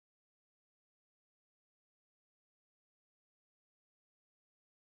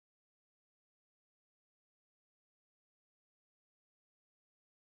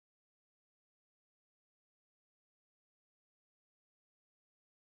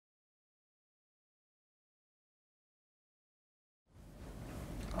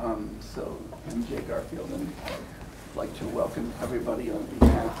So I'm Jay Garfield, and I'd like to welcome everybody on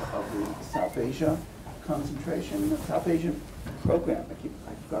behalf of the South Asia concentration, South Asia program.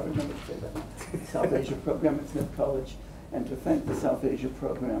 I've got to remember to say that. South Asia program at Smith College, and to thank the South Asia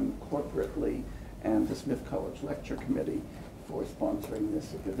program corporately and the Smith College Lecture Committee for sponsoring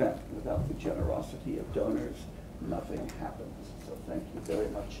this event. Without the generosity of donors, nothing happens. So thank you very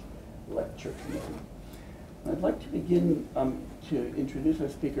much, Lecture Committee. I'd like to begin to introduce our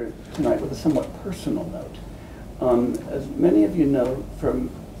speaker tonight with a somewhat personal note. As many of you know,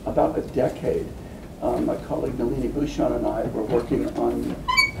 from about a decade, my colleague Nalini Bhushan and I were working on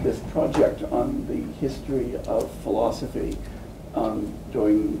this project on the history of philosophy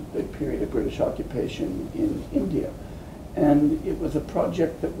during the period of British occupation in India. And it was a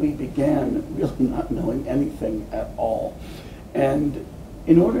project that we began really not knowing anything at all. And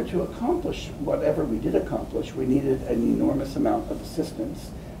in order to accomplish whatever we did accomplish, we needed an enormous amount of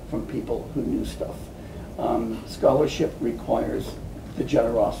assistance from people who knew stuff. Scholarship requires the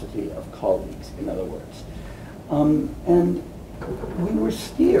generosity of colleagues, in other words. And we were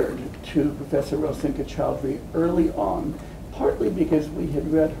steered to Professor Rosinka Chaudhuri early on, partly because we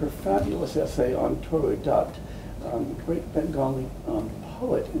had read her fabulous essay on Chaudhuri, great Bengali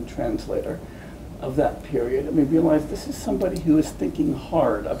poet and translator of that period, and we realized this is somebody who is thinking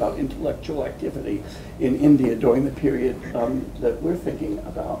hard about intellectual activity in India during the period that we're thinking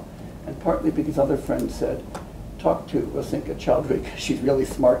about, and partly because other friends said, talk to Rosinka Chaudhuri, because she's really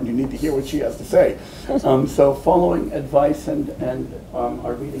smart and you need to hear what she has to say. So following advice and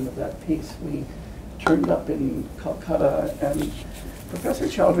our reading of that piece, we turned up in Calcutta, and Professor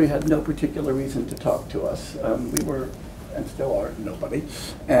Chaudhuri had no particular reason to talk to us. We were, and still are, nobody,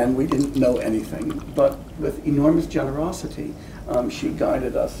 and we didn't know anything. But with enormous generosity, she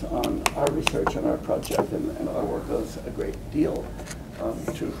guided us on our research on our project, and our work owes a great deal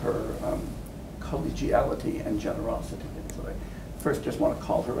to her collegiality and generosity. And so I first just want to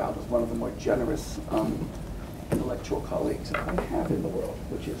call her out as one of the more generous intellectual colleagues I have in the world,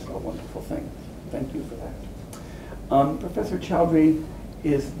 which is a wonderful thing. Thank you for that. Professor Chaudhuri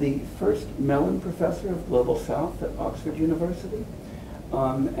is the first Mellon Professor of Global South at Oxford University,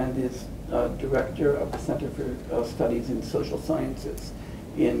 and is Director of the Center for Studies in Social Sciences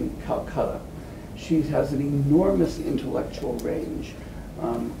in Calcutta. She has an enormous intellectual range,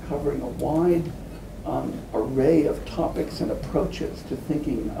 covering a wide array of topics and approaches to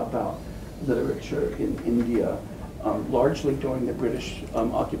thinking about literature in India, largely during the British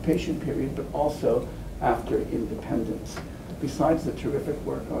occupation period, but also after independence. Besides the terrific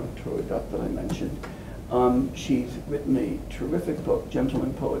work on Chaudhuri that I mentioned, she's written a terrific book,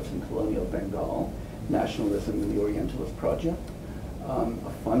 Gentlemen Poets in Colonial Bengal, Nationalism and the Orientalist Project,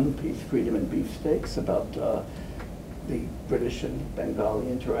 a fun piece, Freedom and Beefsteaks, about the British and Bengali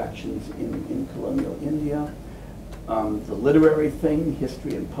interactions in colonial India, The Literary Thing,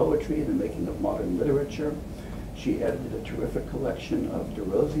 History and Poetry and the Making of Modern Literature. She edited a terrific collection of De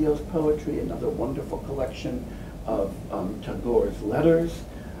Rosio's poetry, another wonderful collection of Tagore's letters,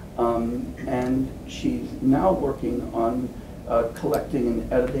 and she's now working on collecting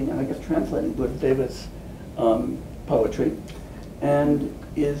and editing, and I guess translating Gurudev's poetry, and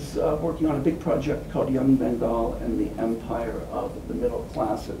is working on a big project called Young Bengal and the Empire of the Middle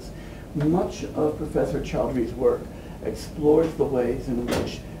Classes. Much of Professor Chaudhuri's work explores the ways in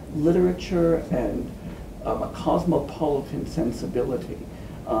which literature and a cosmopolitan sensibility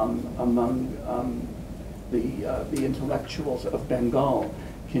among the intellectuals of Bengal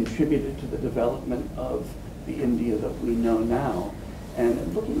contributed to the development of the India that we know now.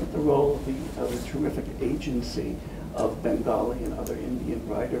 And looking at the role of the terrific agency of Bengali and other Indian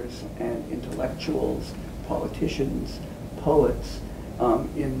writers and intellectuals, politicians, poets,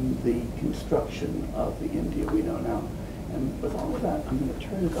 in the construction of the India we know now. And with all of that, I'm going to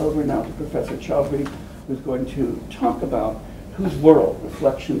turn it over now to Professor Chaudhuri, who's going to talk about Whose World?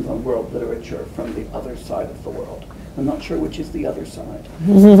 Reflections on World Literature from the Other Side of the World. I'm not sure which is the other side.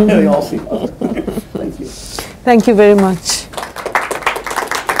 They all seem other. Thank you. Thank you very much.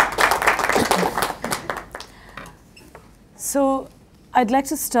 So I'd like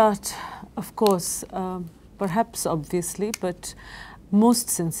to start, of course, perhaps obviously, but most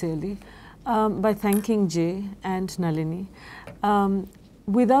sincerely, by thanking Jay and Nalini,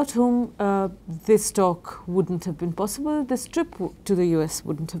 without whom this talk wouldn't have been possible, this trip to the US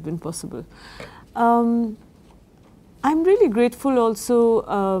wouldn't have been possible. I'm really grateful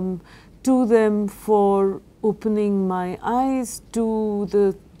also to them for opening my eyes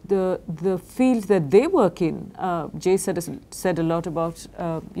to the field that they work in. Jay said a lot about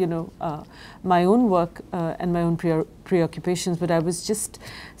my own work and my own preoccupations, but I was just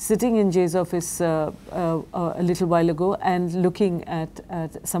sitting in Jay's office a little while ago and looking at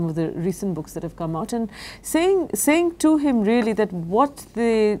some of the recent books that have come out, and saying to him really that what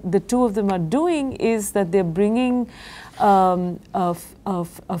the two of them are doing is that they're bringing a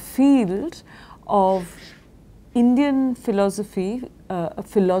field of Indian philosophy,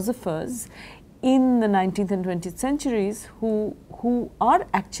 philosophers in the 19th and 20th centuries who are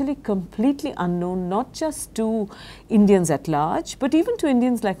actually completely unknown, not just to Indians at large, but even to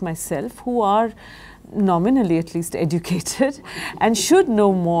Indians like myself, who are nominally at least educated and should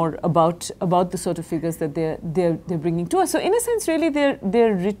know more about the sort of figures that they're bringing to us. So in a sense, really,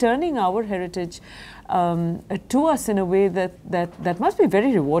 they're returning our heritage to us in a way that must be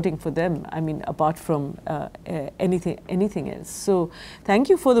very rewarding for them. I mean, apart from anything else. So thank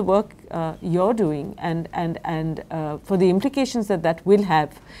you for the work you're doing, and for the implications that will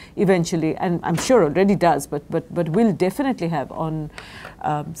have eventually, and I'm sure already does, but will definitely have on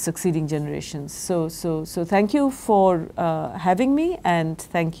succeeding generations. So thank you for having me, and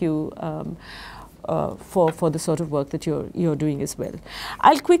thank you for the sort of work that you're doing as well.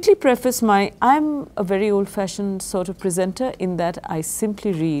 I'll quickly preface I'm a very old-fashioned sort of presenter in that I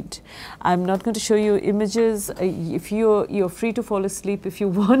simply read. I'm not going to show you images. If you're free to fall asleep if you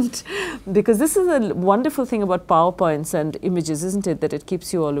want, because this is a wonderful thing about PowerPoints and images, isn't it, that it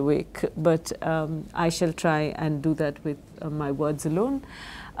keeps you all awake. But I shall try and do that with my words alone.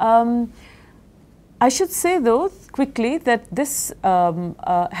 I should say, though, quickly, that this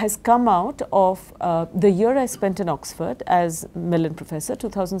has come out of the year I spent in Oxford as Mellon Professor,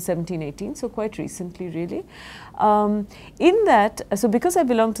 2017-18, so quite recently, really. In that, so because I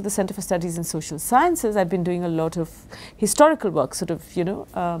belong to the Center for Studies in Social Sciences, I've been doing a lot of historical work, sort of,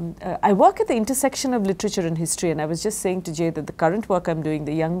 I work at the intersection of literature and history, and I was just saying to Jay that the current work I'm doing,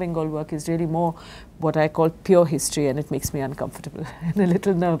 the Young Bengal work, is really more what I call pure history, and it makes me uncomfortable and a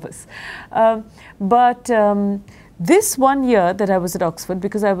little nervous. But this 1 year that I was at Oxford,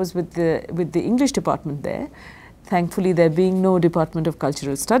 because I was with the English department there, thankfully there being no Department of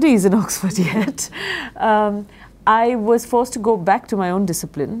Cultural Studies in Oxford yet, I was forced to go back to my own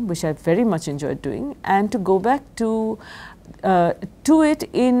discipline, which I very much enjoyed doing, and to go back to it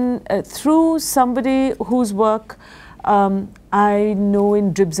in through somebody whose work I know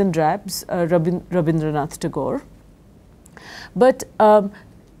in dribs and drabs, Rabindranath Tagore. But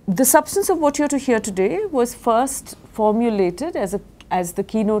the substance of what you're to hear today was first formulated as the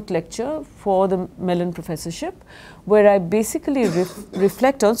keynote lecture for the Mellon Professorship, where I basically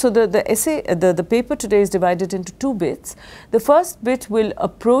reflect on. So the essay, the paper today is divided into 2 bits. The first bit will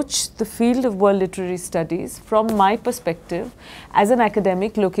approach the field of world literary studies from my perspective as an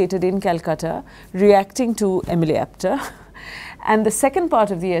academic located in Calcutta, reacting to Emily Apter. And the second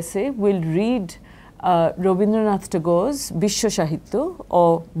part of the essay will read Rabindranath Tagore's Bishwa Sahitya,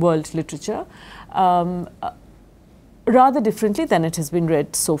 or world literature, rather differently than it has been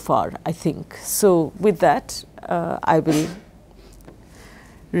read so far, I think. So with that, I will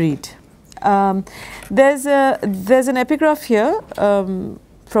read. There's an epigraph here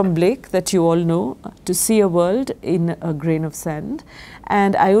from Blake that you all know, to see a world in a grain of sand.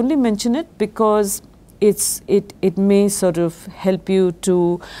 And I only mention it because it may sort of help you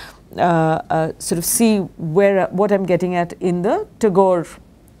to sort of see what I'm getting at in the Tagore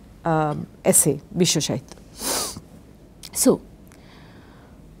essay, Bishwa Sahitya. So,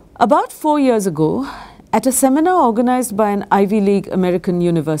 about 4 years ago, at a seminar organized by an Ivy League American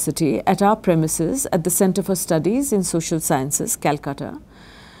university at our premises at the Center for Studies in Social Sciences, Calcutta,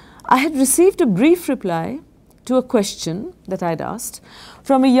 I had received a brief reply to a question that I'd asked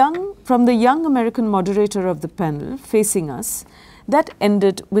from the young American moderator of the panel facing us, that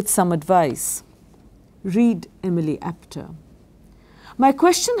ended with some advice. Read Emily Apter. My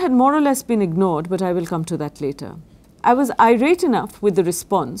question had more or less been ignored, but I will come to that later. I was irate enough with the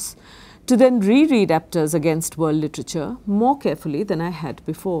response to then reread Apter's Against World Literature more carefully than I had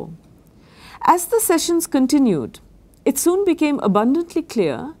before. As the sessions continued, it soon became abundantly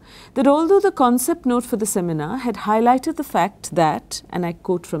clear that although the concept note for the seminar had highlighted the fact that, and I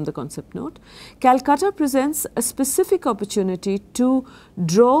quote from the concept note, Calcutta presents a specific opportunity to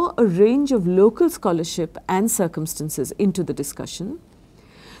draw a range of local scholarship and circumstances into the discussion,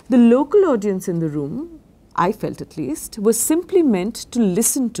 the local audience in the room, I felt at least, was simply meant to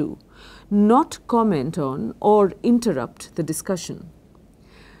listen to, not comment on or interrupt the discussion.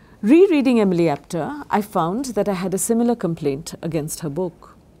 Rereading Emily Apter, I found that I had a similar complaint against her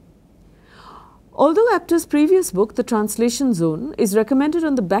book. Although Apter's previous book, The Translation Zone, is recommended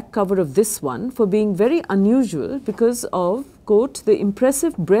on the back cover of this one for being very unusual because of, quote, the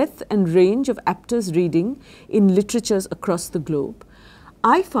impressive breadth and range of Apter's reading in literatures across the globe,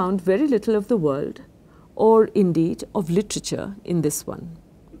 I found very little of the world, or indeed of literature, in this one.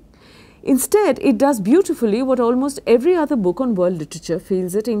 Instead, it does beautifully what almost every other book on world literature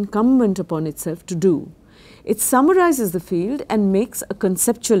feels it incumbent upon itself to do. It summarizes the field and makes a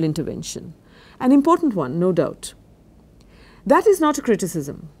conceptual intervention. An important one, no doubt. That is not a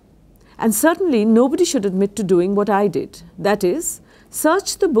criticism. And certainly nobody should admit to doing what I did. That is,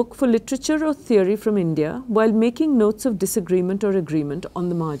 search the book for literature or theory from India while making notes of disagreement or agreement on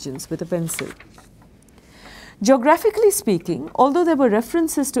the margins with a pencil. Geographically speaking, although there were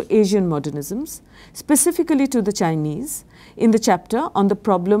references to Asian modernisms, specifically to the Chinese, in the chapter on the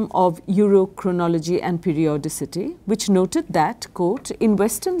problem of Eurochronology and periodicity, which noted that, quote, in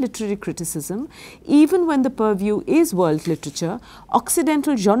Western literary criticism, even when the purview is world literature,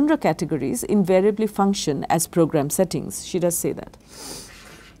 Occidental genre categories invariably function as program settings. She does say that.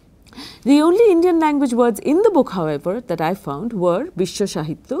 The only Indian language words in the book, however, that I found were Vishwa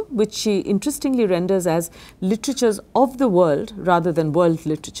Sahitya, which she interestingly renders as literatures of the world rather than world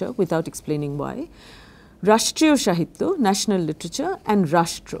literature, without explaining why, Rashtriya Sahitya, national literature, and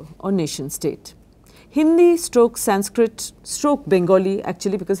Rashtra, or nation state. Hindi stroke Sanskrit stroke Bengali,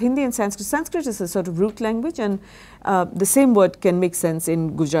 actually, because Hindi and Sanskrit is a sort of root language, and the same word can make sense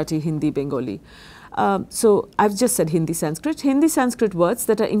in Gujarati, Hindi, Bengali. So I've just said Hindi Sanskrit words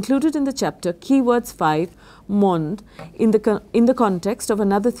that are included in the chapter Keywords 5 Monde in the context of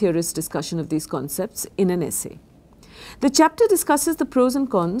another theorist's discussion of these concepts in an essay. The chapter discusses the pros and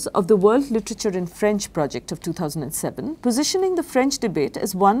cons of the World Literature in French project of 2007, positioning the French debate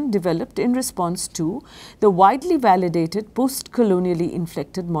as one developed in response to the widely validated post-colonially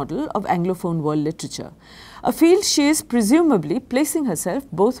inflected model of Anglophone world literature, a field she is presumably placing herself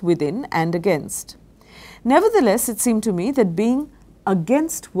both within and against. Nevertheless, it seemed to me that being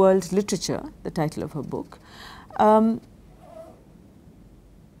against world literature, the title of her book, I've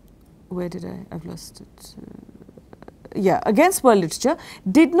lost it. Against world literature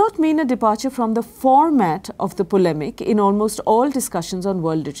did not mean a departure from the format of the polemic in almost all discussions on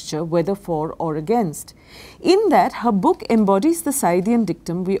world literature, whether for or against. In that, her book embodies the Saidian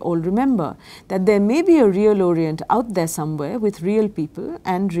dictum we all remember, that there may be a real Orient out there somewhere with real people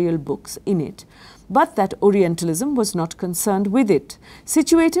and real books in it, but that Orientalism was not concerned with it,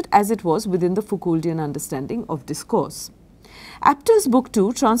 situated as it was within the Foucauldian understanding of discourse. Apter's book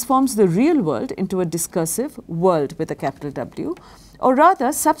too transforms the real world into a discursive world with a capital W, or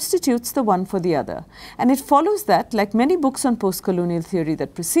rather substitutes the one for the other. And it follows that, like many books on post-colonial theory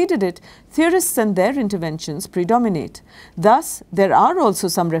that preceded it, theorists and their interventions predominate. Thus, there are also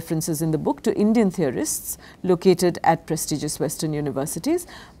some references in the book to Indian theorists located at prestigious Western universities,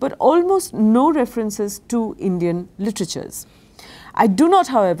 but almost no references to Indian literatures. I do not,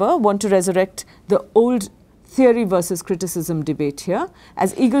 however, want to resurrect the old theory versus criticism debate here,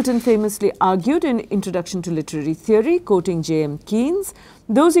 as Eagleton famously argued in Introduction to Literary Theory, quoting J.M. Keynes,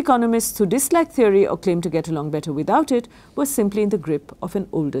 those economists who dislike theory or claim to get along better without it were simply in the grip of an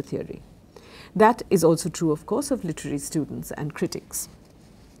older theory. That is also true, of course, of literary students and critics.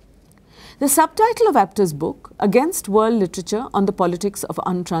 The subtitle of Apter's book, Against World Literature on the Politics of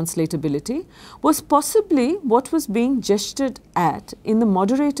Untranslatability, was possibly what was being gestured at in the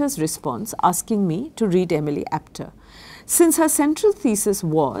moderator's response asking me to read Emily Apter, since her central thesis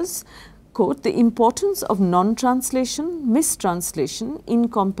was, quote, the importance of non-translation, mistranslation,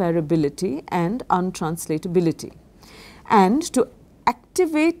 incomparability and untranslatability, and to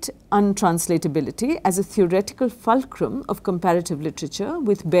activate untranslatability as a theoretical fulcrum of comparative literature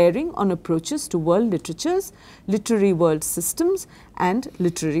with bearing on approaches to world literatures, literary world systems, and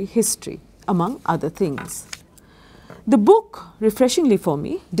literary history, among other things. The book, refreshingly for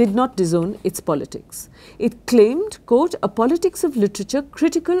me, did not disown its politics. It claimed, quote, a politics of literature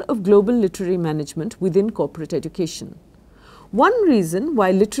critical of global literary management within corporate education. One reason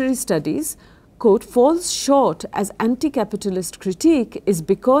why literary studies, quote, falls short as anti-capitalist critique is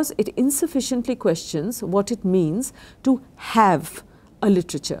because it insufficiently questions what it means to have a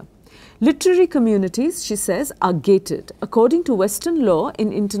literature. Literary communities, she says, are gated. According to Western law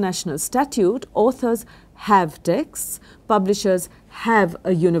in international statute, authors have texts, publishers have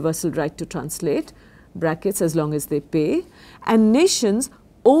a universal right to translate, brackets as long as they pay, and nations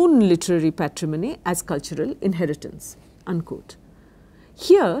own literary patrimony as cultural inheritance, unquote.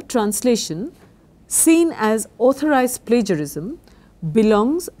 Here, translation, seen as authorized plagiarism,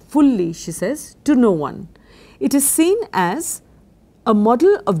 belongs fully, she says, to no one. It is seen as a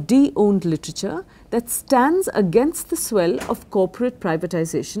model of de-owned literature that stands against the swell of corporate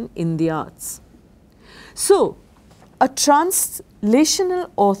privatization in the arts. So, a translational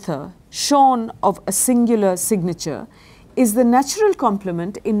author shorn of a singular signature is the natural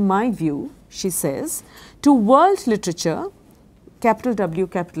complement, in my view, she says, to world literature, capital W,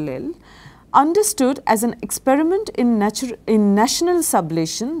 capital L, understood as an experiment in national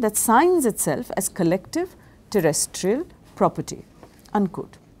sublation that signs itself as collective terrestrial property,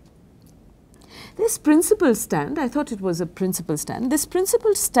 unquote. This principled stand, I thought it was a principled stand, this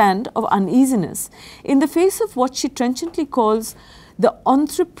principled stand of uneasiness in the face of what she trenchantly calls the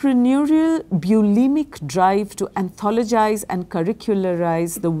entrepreneurial bulimic drive to anthologize and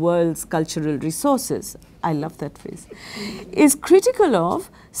curricularize the world's cultural resources, I love that phrase, is critical of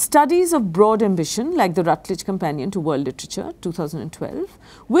studies of broad ambition like the Routledge Companion to World Literature, 2012,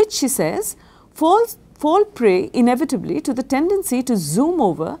 which, she says, fall prey inevitably to the tendency to zoom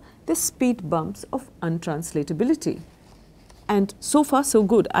over the speed bumps of untranslatability. And so far, so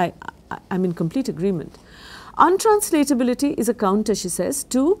good. I'm in complete agreement. Untranslatability is a counter, she says,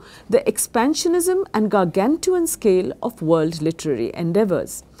 to the expansionism and gargantuan scale of world literary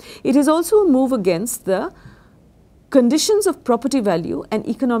endeavors. It is also a move against the conditions of property value and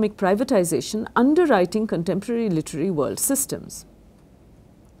economic privatization underwriting contemporary literary world systems.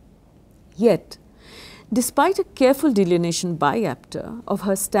 Yet, despite a careful delineation by Apter of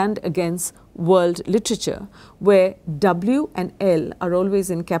her stand against world literature, where W and L are always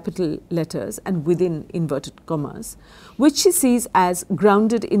in capital letters and within inverted commas, which she sees as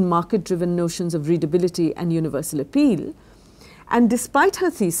grounded in market-driven notions of readability and universal appeal, and despite her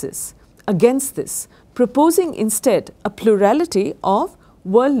thesis against this, proposing instead a plurality of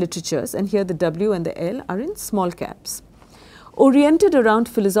world literatures, and here the W and the L are in small caps, oriented around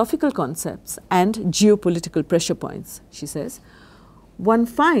philosophical concepts and geopolitical pressure points, she says, one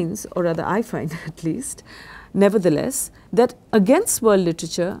finds, or rather I find at least, nevertheless, that against world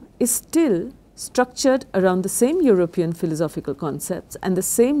literature is still structured around the same European philosophical concepts and the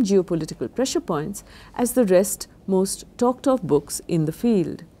same geopolitical pressure points as the rest most talked of books in the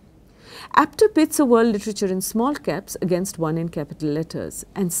field. Apter pits a world literature in small caps against one in capital letters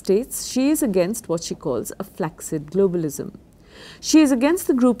and states she is against what she calls a flaccid globalism. She is against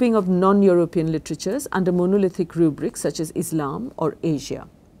the grouping of non-European literatures under monolithic rubrics such as Islam or Asia.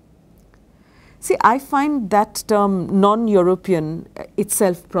 See, I find that term non-European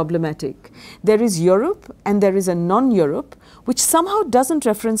itself problematic. There is Europe and there is a non-Europe which somehow doesn't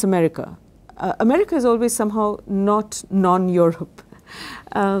reference America. America is always somehow not non-Europe.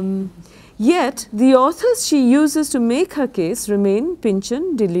 Yet, the authors she uses to make her case remain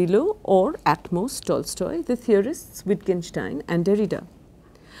Pynchon, Delilo, or at most Tolstoy, the theorists Wittgenstein and Derrida.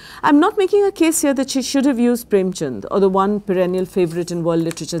 I'm not making a case here that she should have used Premchand or the one perennial favorite in world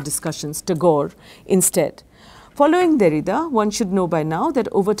literature discussions, Tagore, instead. Following Derrida, one should know by now that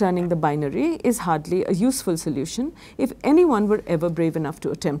overturning the binary is hardly a useful solution if anyone were ever brave enough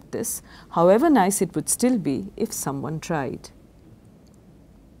to attempt this, however nice it would still be if someone tried.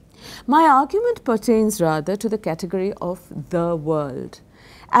 My argument pertains rather to the category of the world,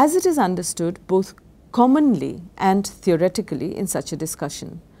 as it is understood both commonly and theoretically in such a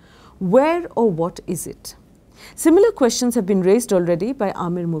discussion. Where or what is it? Similar questions have been raised already by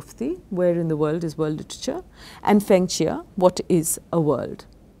Amir Mufti, where in the world is world literature, and Feng Chia, what is a world?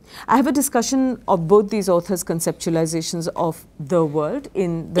 I have a discussion of both these authors' conceptualizations of the world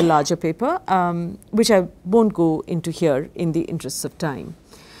in the larger paper, which I won't go into here in the interests of time.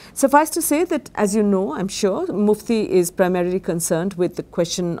 Suffice to say that, as you know, I'm sure, Mufti is primarily concerned with the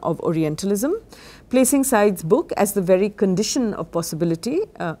question of Orientalism, placing Said's book as the very condition of possibility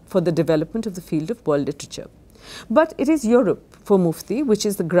for the development of the field of world literature. But it is Europe for Mufti, which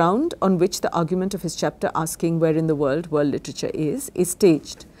is the ground on which the argument of his chapter asking where in the world literature is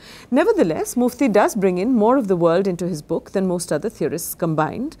staged. Nevertheless, Mufti does bring in more of the world into his book than most other theorists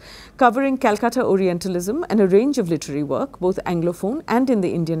combined, covering Calcutta Orientalism and a range of literary work, both Anglophone and in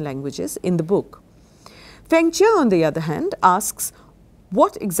the Indian languages, in the book. Feng Chia, on the other hand, asks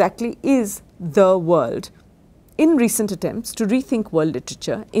what exactly is the world in recent attempts to rethink world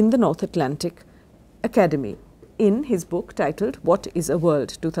literature in the North Atlantic Academy, in his book titled What is a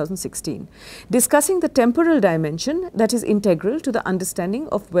World, 2016, discussing the temporal dimension that is integral to the understanding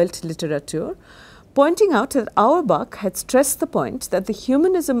of Weltliteratur, pointing out that Auerbach had stressed the point that the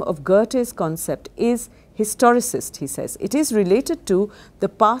humanism of Goethe's concept is historicist, he says. It is related to the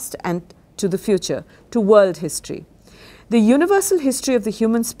past and to the future, to world history. The universal history of the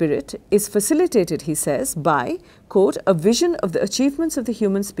human spirit is facilitated, he says, by, quote, a vision of the achievements of the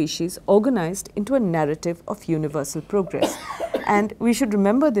human species organized into a narrative of universal progress. And we should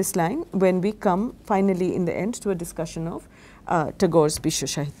remember this line when we come finally in the end to a discussion of Tagore's Bishwa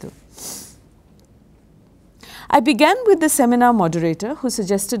Sahitya. I began with the seminar moderator who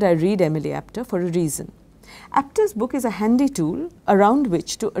suggested I read Emily Apter for a reason. Apter's book is a handy tool around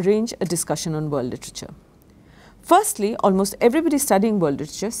which to arrange a discussion on world literature. Firstly, almost everybody studying world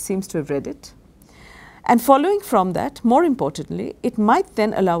literature seems to have read it. And following from that, more importantly, it might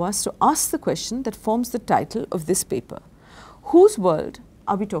then allow us to ask the question that forms the title of this paper. Whose world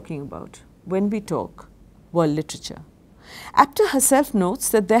are we talking about when we talk world literature? Apter herself notes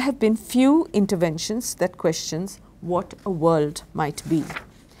that there have been few interventions that questions what a world might be.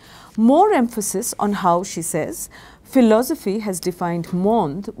 More emphasis on how, she says, philosophy has defined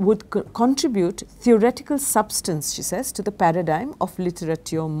monde would contribute theoretical substance, she says, to the paradigm of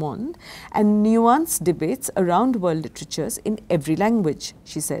littérature monde and nuanced debates around world literatures in every language,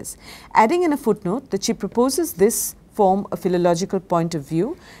 she says, adding in a footnote that she proposes this form a philological point of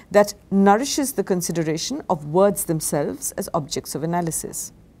view that nourishes the consideration of words themselves as objects of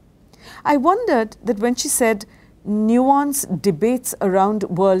analysis. I wondered that when she said nuanced debates around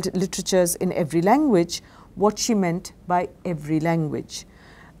world literatures in every language, what she meant by every language.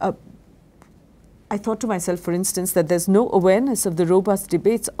 I thought to myself, for instance, that there's no awareness of the robust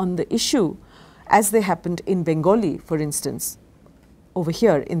debates on the issue as they happened in Bengali, for instance, over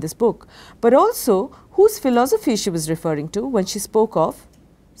here in this book, but also whose philosophy she was referring to when she spoke of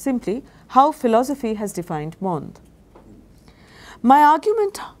simply how philosophy has defined monde. My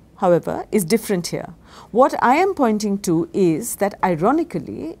argument, however, is different here. What I am pointing to is that,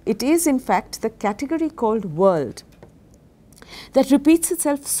 ironically, it is in fact the category called world that repeats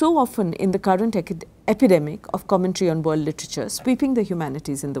itself so often in the current epidemic of commentary on world literature sweeping the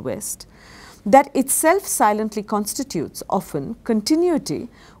humanities in the West, that itself silently constitutes often continuity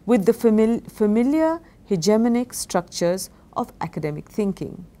with the familiar hegemonic structures of academic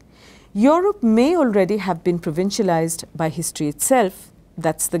thinking. Europe may already have been provincialized by history itself.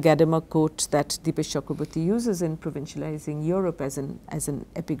 That's the Gadamer quote that Dipesh Chakraborty uses in Provincializing Europe as an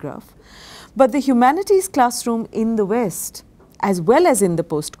epigraph. But the humanities classroom in the West, as well as in the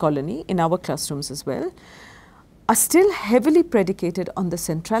post-colony, in our classrooms as well, are still heavily predicated on the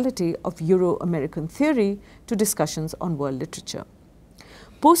centrality of Euro-American theory to discussions on world literature.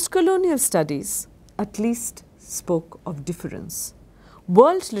 Post-colonial studies at least spoke of difference.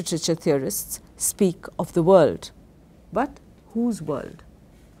 World literature theorists speak of the world, but whose world?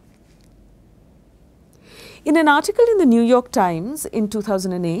 In an article in the New York Times in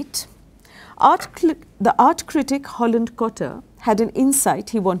 2008, the art critic Holland Cotter had an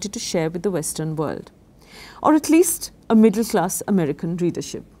insight he wanted to share with the Western world, or at least a middle-class American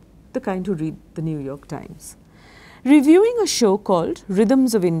readership, the kind who read the New York Times. Reviewing a show called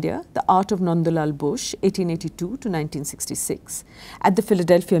Rhythms of India, The Art of Nandalal Bose, 1882 to 1966, at the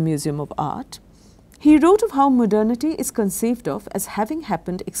Philadelphia Museum of Art, he wrote of how modernity is conceived of as having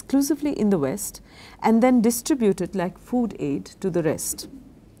happened exclusively in the West and then distributed like food aid to the rest.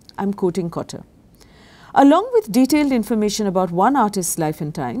 I'm quoting Cotter. Along with detailed information about one artist's life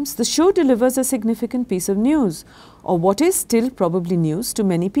and times, the show delivers a significant piece of news, or what is still probably news to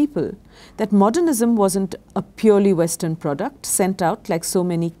many people, that modernism wasn't a purely Western product sent out like so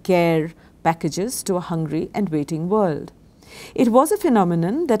many care packages to a hungry and waiting world. It was a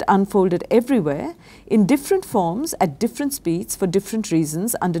phenomenon that unfolded everywhere in different forms at different speeds for different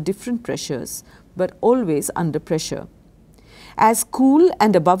reasons under different pressures, but always under pressure. As cool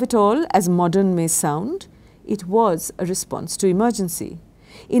and above it all as modern may sound, it was a response to emergency.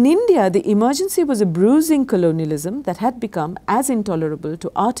 In India, the emergency was a bruising colonialism that had become as intolerable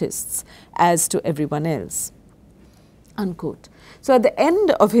to artists as to everyone else. Unquote. So at the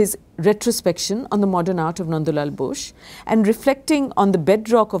end of his retrospection on the modern art of Nandalal Bose and reflecting on the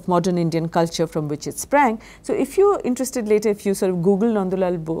bedrock of modern Indian culture from which it sprang, so if you're interested later, if you sort of Google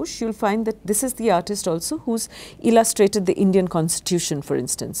Nandalal Bose, you'll find that this is the artist also who's illustrated the Indian Constitution, for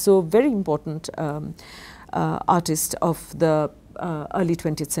instance. So very important artist of the early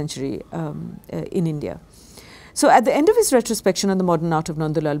 20th century in India. So at the end of his retrospection on the modern art of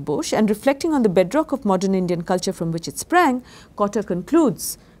Nandalal Bose and reflecting on the bedrock of modern Indian culture from which it sprang, Cotter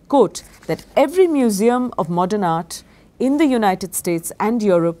concludes, quote, that every museum of modern art in the United States and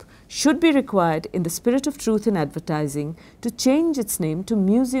Europe should be required in the spirit of truth in advertising to change its name to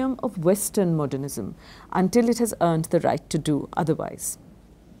Museum of Western Modernism until it has earned the right to do otherwise,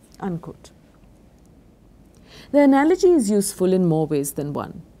 unquote. The analogy is useful in more ways than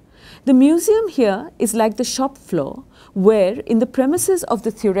one. The museum here is like the shop floor where, in the premises of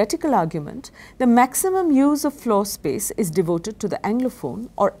the theoretical argument, the maximum use of floor space is devoted to the Anglophone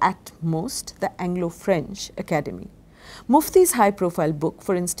or at most the Anglo-French academy. Mufti's high-profile book,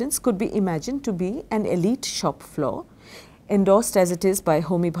 for instance, could be imagined to be an elite shop floor, endorsed as it is by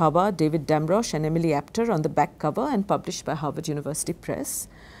Homi Bhabha, David Damrosch and Emily Apter on the back cover and published by Harvard University Press,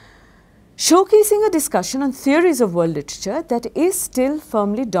 showcasing a discussion on theories of world literature that is still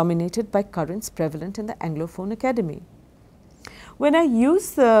firmly dominated by currents prevalent in the Anglophone academy. When I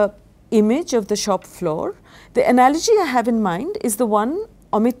use the image of the shop floor, the analogy I have in mind is the one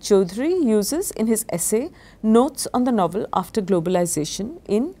Amit Chaudhuri uses in his essay Notes on the Novel After Globalization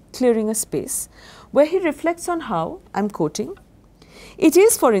in Clearing a Space, where he reflects on how, I'm quoting, it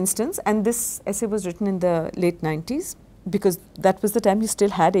is, for instance, and this essay was written in the late 90s, because that was the time you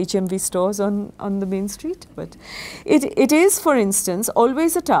still had HMV stores on the main street. But it is, for instance,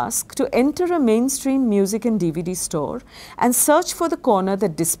 always a task to enter a mainstream music and DVD store and search for the corner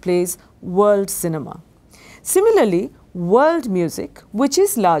that displays world cinema. Similarly, world music, which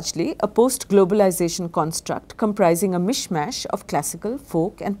is largely a post-globalization construct comprising a mishmash of classical,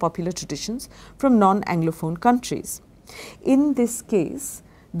 folk and popular traditions from non-Anglophone countries. In this case,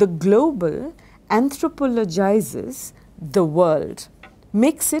 the global anthropologizes the world,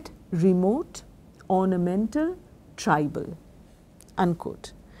 makes it remote, ornamental, tribal,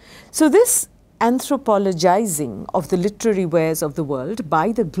 unquote. So this anthropologizing of the literary wares of the world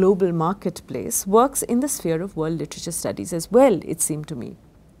by the global marketplace works in the sphere of world literature studies as well, it seemed to me.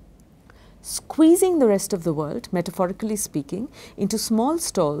 Squeezing the rest of the world, metaphorically speaking, into small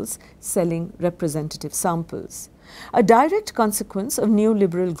stalls selling representative samples. A direct consequence of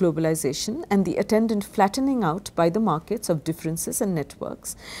neoliberal globalization and the attendant flattening out by the markets of differences and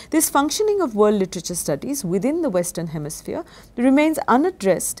networks, this functioning of world literature studies within the Western Hemisphere remains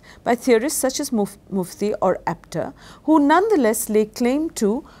unaddressed by theorists such as Mufti or Apter, who nonetheless lay claim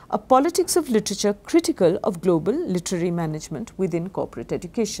to a politics of literature critical of global literary management within corporate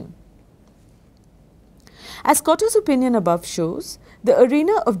education. As Cotter's opinion above shows, the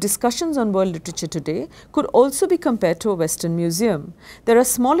arena of discussions on world literature today could also be compared to a Western museum. There are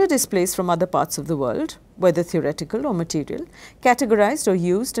smaller displays from other parts of the world, whether theoretical or material, categorized or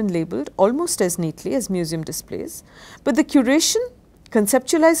used and labeled almost as neatly as museum displays. But the curation,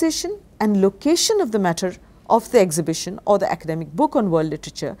 conceptualization and location of the matter of the exhibition or the academic book on world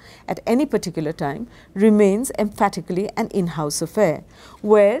literature at any particular time remains emphatically an in-house affair,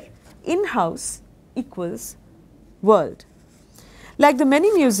 where in-house equals world. Like the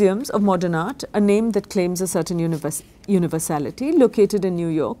many museums of modern art, a name that claims a certain universality located in New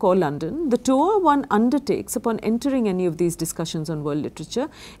York or London, the tour one undertakes upon entering any of these discussions on world literature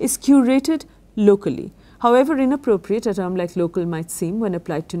is curated locally, however inappropriate a term like local might seem when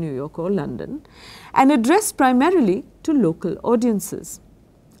applied to New York or London, and addressed primarily to local audiences.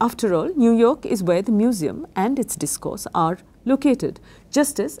 After all, New York is where the museum and its discourse are located,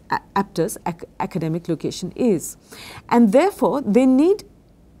 just as Apter's academic location is, and therefore they need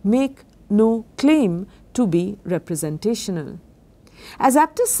make no claim to be representational. As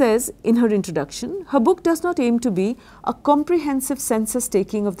Apter says in her introduction, her book does not aim to be a comprehensive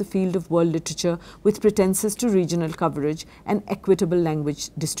census-taking of the field of world literature with pretenses to regional coverage and equitable language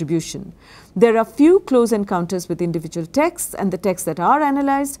distribution. There are few close encounters with individual texts, and the texts that are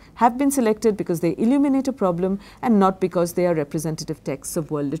analyzed have been selected because they illuminate a problem and not because they are representative texts of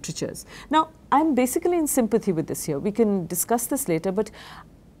world literatures. Now, I'm basically in sympathy with this here. We can discuss this later, but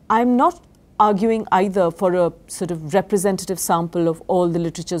I'm not arguing either for a sort of representative sample of all the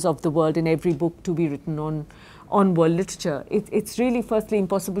literatures of the world in every book to be written on world literature. It's really firstly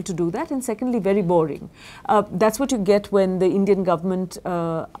impossible to do that, and secondly very boring. That's what you get when the Indian government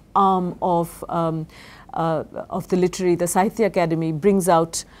arm of the literary, the Sahitya Academy, brings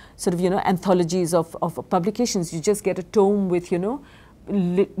out sort of, anthologies of publications. You just get a tome with,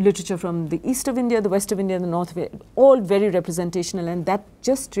 literature from the east of India, the west of India, the north of India, all very representational, and that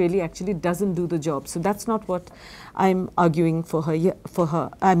just really actually doesn't do the job. So that's not what I'm arguing for her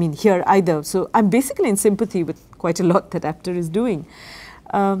here either. So I'm basically in sympathy with quite a lot that Apter is doing.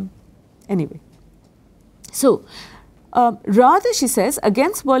 Anyway, so rather, she says,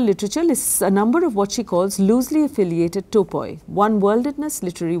 against world literature lists a number of what she calls loosely affiliated topoi: one-worldedness,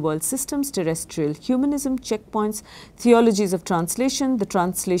 literary world systems, terrestrial humanism, checkpoints, theologies of translation, the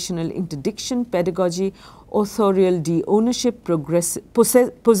translational interdiction, pedagogy, authorial de-ownership,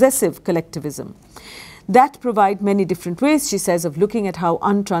 possessive collectivism. That provide many different ways, she says, of looking at how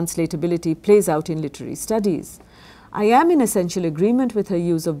untranslatability plays out in literary studies. I am in essential agreement with her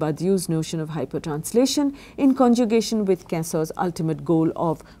use of Badiou's notion of hypertranslation in conjugation with Quinçot's ultimate goal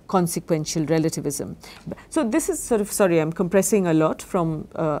of consequential relativism. So this is sort of, sorry, I'm compressing a lot from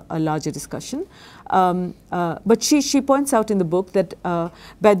a larger discussion. But she points out in the book that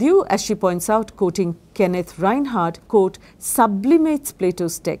Badiou, as she points out, quoting Kenneth Reinhardt, quote, sublimates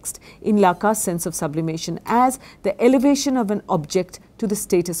Plato's text in Lacan's sense of sublimation as the elevation of an object to the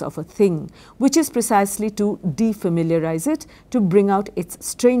status of a thing, which is precisely to defamiliarize it, to bring out its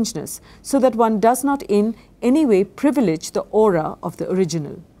strangeness, so that one does not in any way privilege the aura of the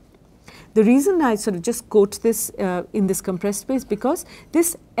original. The reason I sort of just quote this in this compressed way is because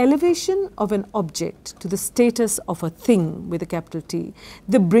this elevation of an object to the status of a thing with a capital T,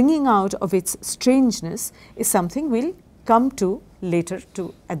 the bringing out of its strangeness, is something we'll come to later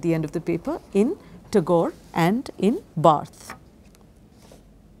to at the end of the paper in Tagore and in Barth.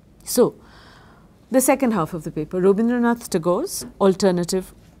 So, the second half of the paper, Rabindranath Tagore's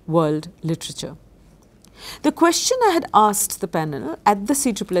alternative world literature. The question I had asked the panel at the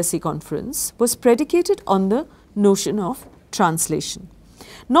CSSC conference was predicated on the notion of translation.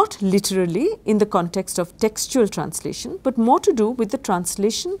 Not literally in the context of textual translation, but more to do with the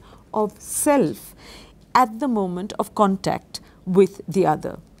translation of self at the moment of contact with the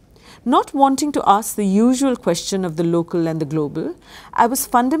other. Not wanting to ask the usual question of the local and the global, I was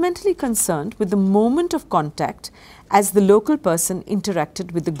fundamentally concerned with the moment of contact as the local person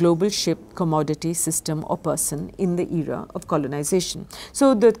interacted with the global ship, commodity, system or person in the era of colonization.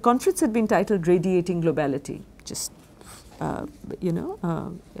 So the conference had been titled Radiating Globality, just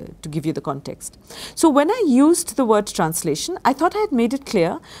to give you the context. So when I used the word translation, I thought I had made it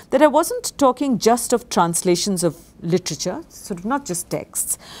clear that I wasn't talking just of translations of literature, sort of not just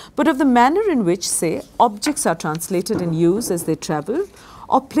texts, but of the manner in which, say, objects are translated in use as they travel,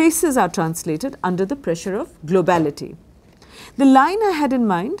 or places are translated under the pressure of globality. The line I had in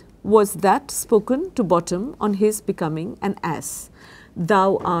mind was that spoken to Bottom on his becoming an ass,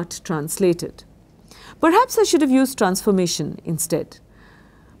 "Thou art translated." Perhaps I should have used transformation instead.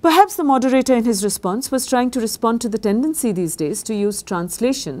 Perhaps the moderator in his response was trying to respond to the tendency these days to use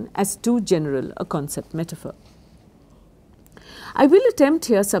translation as too general a concept metaphor. I will attempt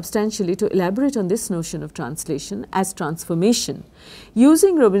here substantially to elaborate on this notion of translation as transformation,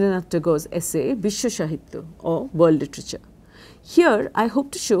 using Rabindranath Tagore's essay Vishwa Sahitya or World Literature. Here, I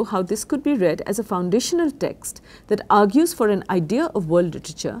hope to show how this could be read as a foundational text that argues for an idea of world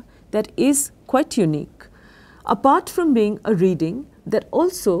literature that is quite unique, apart from being a reading that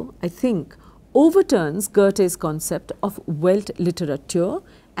also, I think, overturns Goethe's concept of Weltliteratur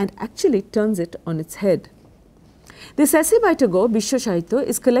and actually turns it on its head. This essay by Tagore, Vishwa Sahitya,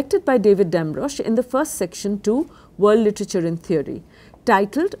 is collected by David Damrosch in the first section to World Literature in Theory,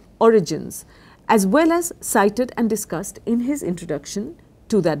 titled Origins, as well as cited and discussed in his introduction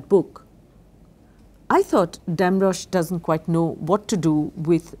to that book. I thought Damrosch doesn't quite know what to do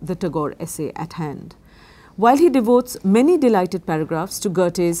with the Tagore essay at hand. While he devotes many delighted paragraphs to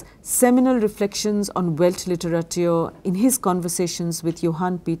Goethe's seminal reflections on Weltliteratur in his conversations with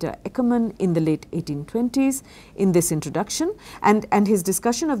Johann Peter Eckermann in the late 1820s in this introduction, and his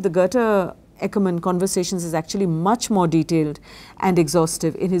discussion of the Goethe-Eckermann conversations is actually much more detailed and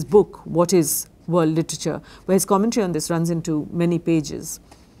exhaustive in his book, What is World Literature, where his commentary on this runs into many pages.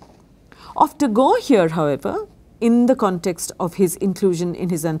 Of Tagore here, however, in the context of his inclusion in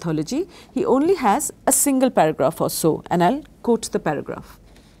his anthology, he only has a single paragraph or so, and I'll quote the paragraph.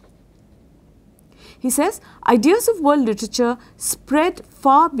 He says, ideas of world literature spread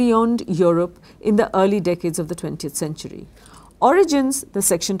far beyond Europe in the early decades of the 20th century. Origins, the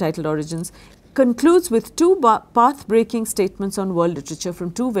section titled Origins, concludes with two path-breaking statements on world literature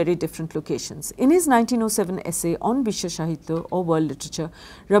from two very different locations. In his 1907 essay on Vishwa Sahitya or world literature,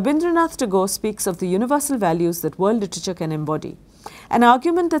 Rabindranath Tagore speaks of the universal values that world literature can embody, an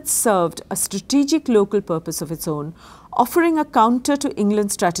argument that served a strategic local purpose of its own, offering a counter to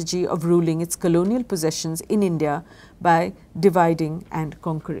England's strategy of ruling its colonial possessions in India by dividing and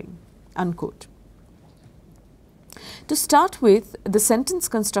conquering, unquote. To start with, the sentence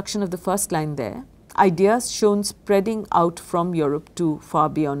construction of the first line there, ideas shown spreading out from Europe to far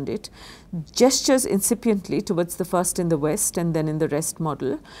beyond it, gestures incipiently towards the first in the West and then in the rest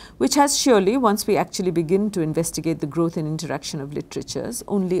model, which has surely, once we actually begin to investigate the growth and interaction of literatures,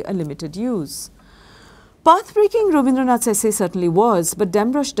 only a limited use. Path-breaking Rabindranath's essay certainly was, but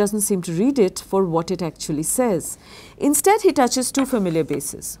Damrosch doesn't seem to read it for what it actually says. Instead, he touches two familiar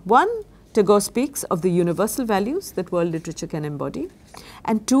bases. One, Tagore speaks of the universal values that world literature can embody,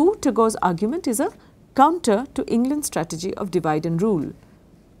 and two, Tagore's argument is a counter to England's strategy of divide and rule.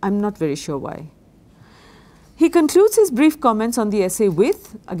 I'm not very sure why. He concludes his brief comments on the essay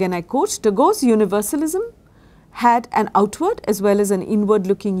with, again I quote, Tagore's universalism had an outward as well as an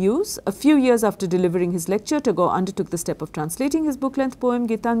inward-looking use. A few years after delivering his lecture, Tagore undertook the step of translating his book-length poem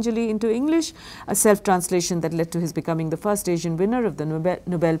Gitanjali into English, a self-translation that led to his becoming the first Asian winner of the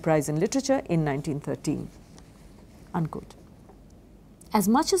Nobel Prize in Literature in 1913. Unquote. As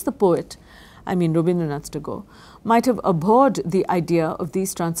much as the poet, I mean Rabindranath Tagore, might have abhorred the idea of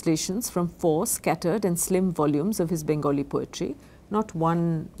these translations from 4 scattered and slim volumes of his Bengali poetry, not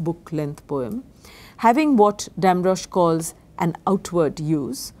one book-length poem, having what Damrosch calls an outward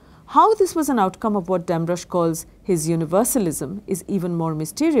use, how this was an outcome of what Damrosch calls his universalism is even more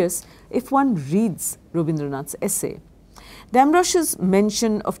mysterious if one reads Rabindranath's essay. Damrosch's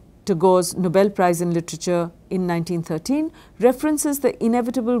mention of Tagore's Nobel Prize in Literature in 1913 references the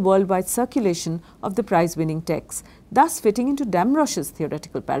inevitable worldwide circulation of the prize-winning text, thus fitting into Damrosch's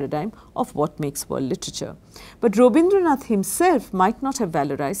theoretical paradigm of what makes world literature. But Rabindranath himself might not have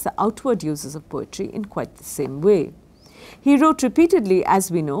valorized the outward uses of poetry in quite the same way. He wrote repeatedly,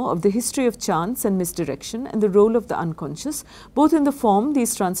 as we know, of the history of chance and misdirection and the role of the unconscious, both in the form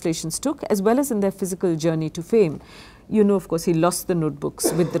these translations took as well as in their physical journey to fame. You know, of course, he lost the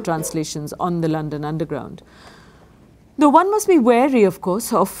notebooks with the translations on the London Underground. Though one must be wary, of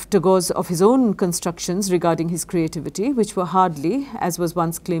course, of his own constructions regarding his creativity, which were hardly, as was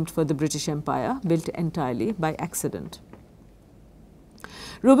once claimed for the British Empire, built entirely by accident.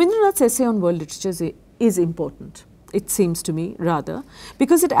 Rabindranath's essay on world literature is important. It seems to me, rather,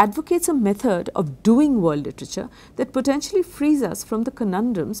 because it advocates a method of doing world literature that potentially frees us from the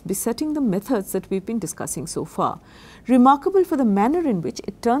conundrums besetting the methods that we've been discussing so far, remarkable for the manner in which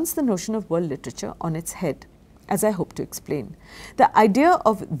it turns the notion of world literature on its head, as I hope to explain. The idea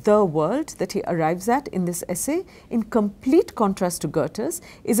of the world that he arrives at in this essay, in complete contrast to Goethe's,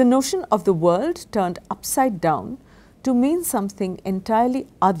 is a notion of the world turned upside down to mean something entirely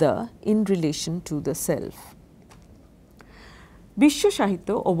other in relation to the self. Bishwa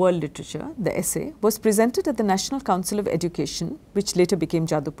Sahitya or World Literature, the essay, was presented at the National Council of Education, which later became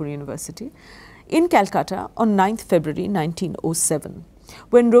Jadavpur University, in Calcutta on 9th February 1907,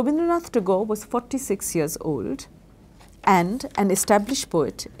 when Rabindranath Tagore was 46 years old and an established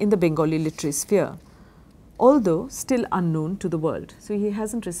poet in the Bengali literary sphere, although still unknown to the world. So he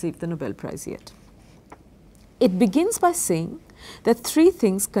hasn't received the Nobel Prize yet. It begins by saying that 3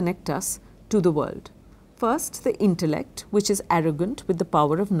 things connect us to the world. First, the intellect, which is arrogant with the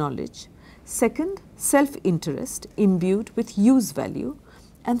power of knowledge. Second, self-interest imbued with use value.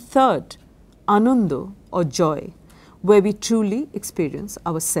 And third, anando or joy, where we truly experience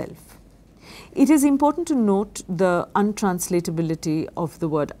ourself. It is important to note the untranslatability of the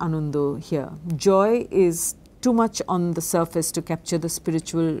word anando here. Joy is too much on the surface to capture the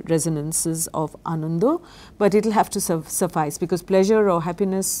spiritual resonances of anando, but it will have to suffice because pleasure or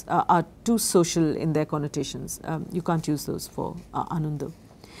happiness are too social in their connotations. You can't use those for anando.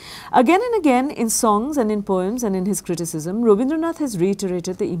 Again and again in songs and in poems and in his criticism, Rabindranath has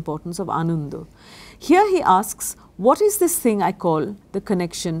reiterated the importance of anando. Here he asks, what is this thing I call the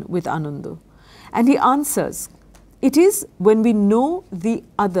connection with anando? And he answers, it is when we know the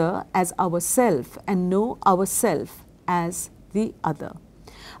other as ourself and know ourself as the other.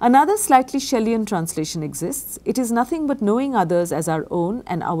 Another slightly Shelleyan translation exists. It is nothing but knowing others as our own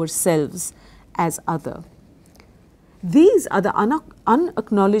and ourselves as other. These are the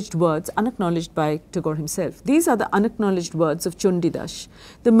unacknowledged words, unacknowledged by Tagore himself. These are the unacknowledged words of Chandidash,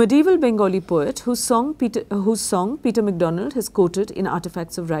 the medieval Bengali poet whose song Peter MacDonald has quoted in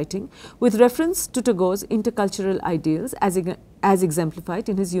Artifacts of Writing with reference to Tagore's intercultural ideals as exemplified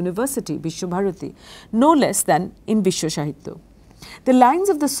in his university, Vishwabharati, no less than in Bishwa Sahitya. The lines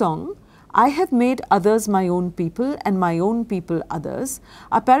of the song, I have made others my own people and my own people others,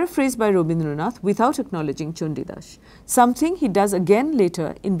 are paraphrased by Rabindranath without acknowledging Chandidash, something he does again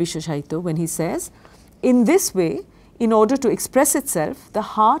later in Bishwa Sahitya when he says, in this way, in order to express itself, the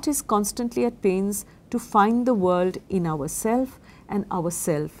heart is constantly at pains to find the world in ourself and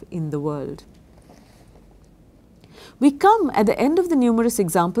ourself in the world. We come at the end of the numerous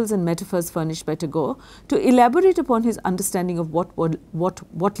examples and metaphors furnished by Tagore to elaborate upon his understanding of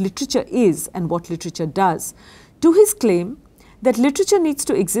what literature is and what literature does, to his claim that literature needs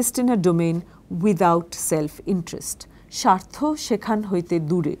to exist in a domain without self-interest. Shartho shekhan hoite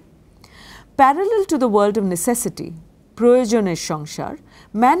dure. Parallel to the world of necessity, proyojoner সংসার,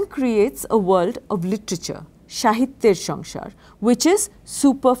 man creates a world of literature, সাহিত্যের সংসার, which is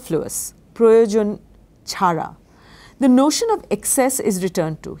superfluous, proyojon chara. The notion of excess is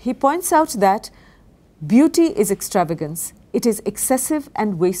returned to. He points out that beauty is extravagance, it is excessive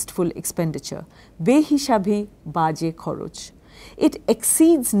and wasteful expenditure. Behishabhi baje khoroch. It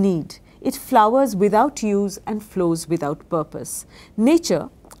exceeds need. It flowers without use and flows without purpose. Nature,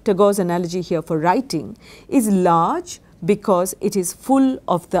 Tagore's analogy here for writing, is large because it is full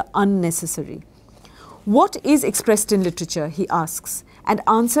of the unnecessary. What is expressed in literature, he asks, and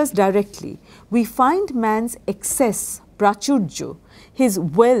answers directly. We find man's excess, prachurjo, his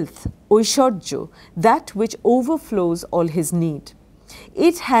wealth, oishorjo, that which overflows all his need.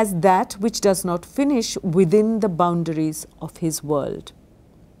 It has that which does not finish within the boundaries of his world.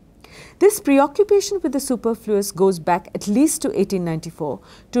 This preoccupation with the superfluous goes back at least to 1894,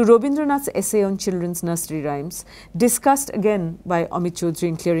 to Rabindranath's essay on children's nursery rhymes, discussed again by Amit Chaudhuri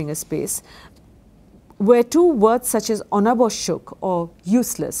in Clearing a Space, where two words such as onaboshok or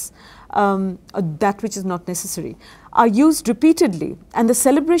useless, that which is not necessary, are used repeatedly, and the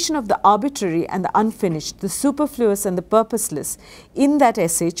celebration of the arbitrary and the unfinished, the superfluous and the purposeless in that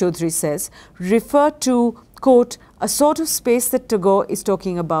essay, Chaudhuri says, refer to, quote, a sort of space that Tagore is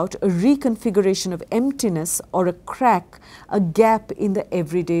talking about, a reconfiguration of emptiness or a crack, a gap in the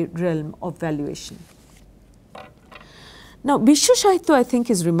everyday realm of valuation. Now, Bishwa Sahitya, I think,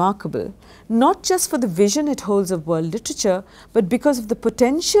 is remarkable, not just for the vision it holds of world literature, but because of the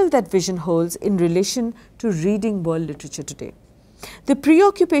potential that vision holds in relation to reading world literature today. The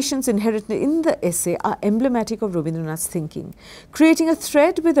preoccupations inherent in the essay are emblematic of Rabindranath's thinking, creating a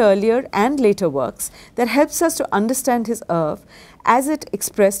thread with earlier and later works that helps us to understand his oeuvre as it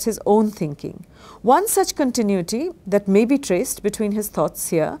expressed his own thinking. One such continuity that may be traced between his thoughts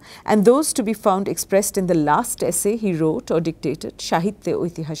here and those to be found expressed in the last essay he wrote or dictated, Sahitya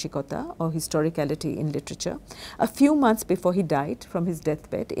Oitihashikota, or Historicality in Literature, a few months before he died from his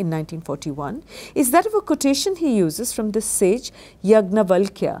deathbed in 1941, is that of a quotation he uses from the sage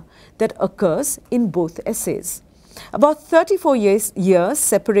Yagnavalkya that occurs in both essays. About 34 years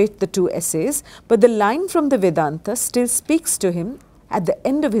separate the two essays, but the line from the Vedanta still speaks to him at the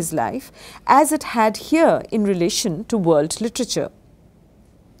end of his life, as it had here in relation to world literature.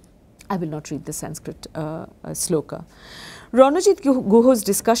 I will not read the Sanskrit sloka. Ranajit Guho's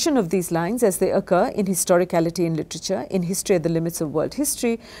discussion of these lines as they occur in Historicality in Literature, in History at the Limits of World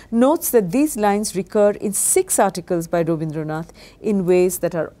History, notes that these lines recur in 6 articles by Rabindranath in ways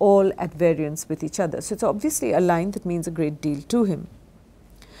that are all at variance with each other. So, it's obviously a line that means a great deal to him.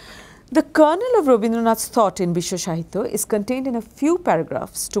 The kernel of Rabindranath's thought in Bishwa Sahitya is contained in a few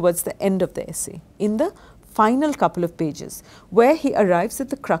paragraphs towards the end of the essay, in the final couple of pages, where he arrives at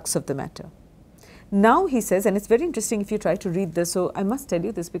the crux of the matter. Now he says, and it's very interesting if you try to read this, so I must tell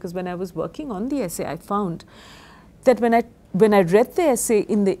you this because when I was working on the essay, I found that when I read the essay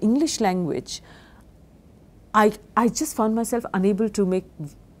in the English language, I just found myself unable to make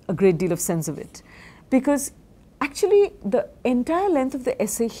a great deal of sense of it, because actually the entire length of the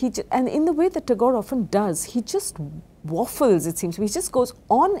essay, and in the way that Tagore often does, he just waffles, it seems to me. He just goes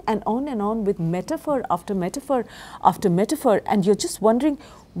on and on and on with metaphor after metaphor after metaphor, and you're just wondering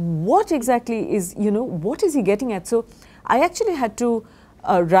what exactly is, what is he getting at? So I actually had to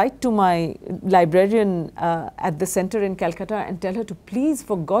write to my librarian at the center in Calcutta and tell her to please,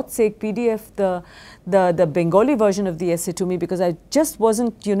 for God's sake, PDF the Bengali version of the essay to me, because I just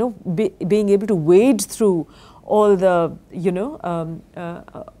wasn't, being able to wade through all the,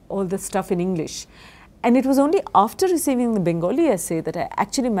 all the stuff in English. And it was only after receiving the Bengali essay that I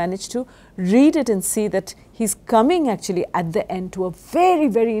actually managed to read it and see that he's coming actually at the end to a very,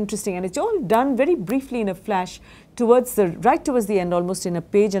 very interesting, and it's all done very briefly in a flash right towards the end, almost in a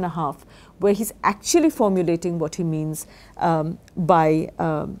page and a half, where he's actually formulating what he means by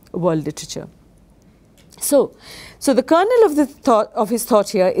world literature. So the kernel of his thought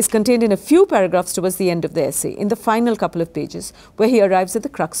here is contained in a few paragraphs towards the end of the essay, in the final couple of pages, where he arrives at the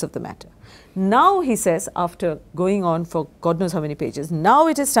crux of the matter. Now, he says, after going on for God knows how many pages, now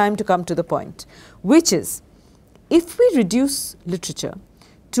it is time to come to the point, which is, if we reduce literature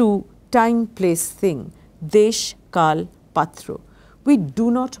to time, place, thing, desh, kal, patro, we do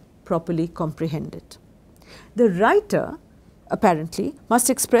not properly comprehend it. The writer, apparently, must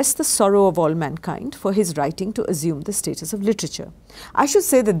express the sorrow of all mankind for his writing to assume the status of literature. I should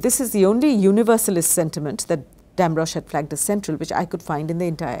say that this is the only universalist sentiment that Damrosch had flagged as central, which I could find in the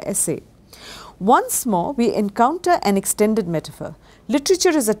entire essay. Once more, we encounter an extended metaphor. Literature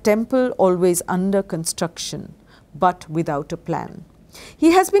is a temple always under construction, but without a plan.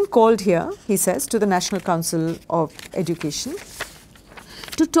 He has been called here, he says, to the National Council of Education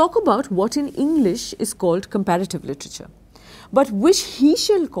to talk about what in English is called comparative literature, but which he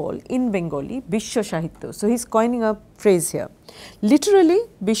shall call in Bengali Bishwa Sahitya. So he's coining a phrase here. Literally,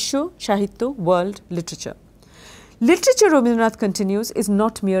 Bishwa Sahitya, world literature. Literature, Rabindranath continues, is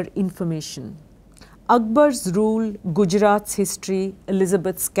not mere information. Akbar's rule, Gujarat's history,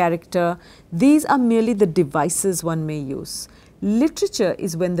 Elizabeth's character, these are merely the devices one may use. Literature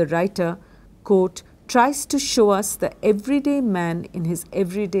is when the writer, quote, tries to show us the everyday man in his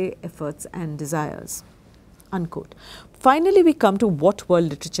everyday efforts and desires, unquote. Finally, we come to what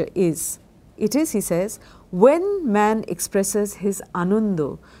world literature is. It is, he says, when man expresses his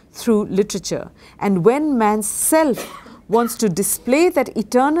anundo through literature, and when man's self wants to display that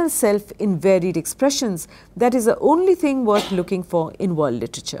eternal self in varied expressions, that is the only thing worth looking for in world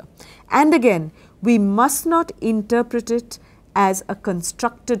literature. And again, we must not interpret it as a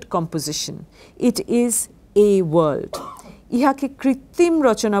constructed composition. It is a world. Ihake kritim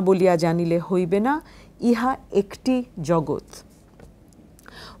rachana bolia janile hoibe na, iha ekti jagot.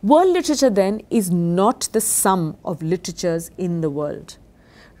 World literature then is not the sum of literatures in the world.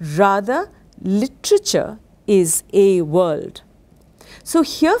 Rather, literature is a world. So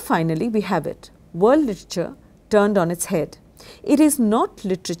here finally we have it, world literature turned on its head. It is not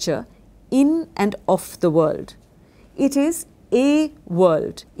literature in and of the world. It is a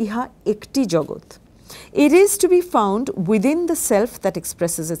world, iha ekti jagot. It is to be found within the self that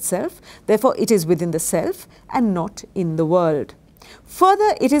expresses itself, therefore it is within the self and not in the world.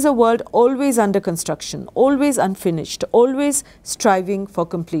 Further, it is a world always under construction, always unfinished, always striving for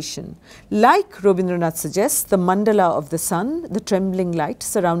completion. Like Rabindranath suggests, the mandala of the sun, the trembling light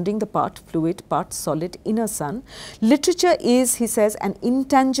surrounding the part fluid, part solid inner sun, literature is, he says, an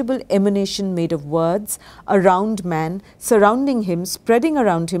intangible emanation made of words around man, surrounding him, spreading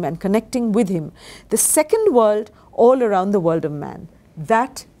around him and connecting with him. The second world all around the world of man.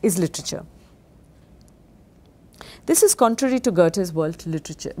 That is literature. This is contrary to Goethe's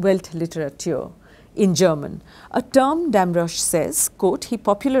Weltliteratur in German, a term Damrosch says, quote, he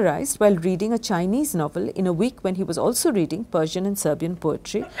popularized while reading a Chinese novel in a week when he was also reading Persian and Serbian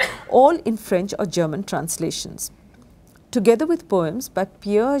poetry, all in French or German translations, together with poems by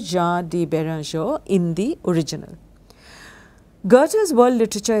Pierre-Jean de Béranger in the original. Goethe's world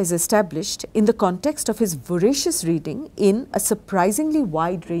literature is established in the context of his voracious reading in a surprisingly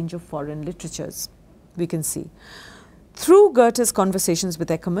wide range of foreign literatures, we can see. Through Goethe's conversations with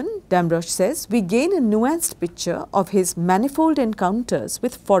Eckermann, Damrosch says, we gain a nuanced picture of his manifold encounters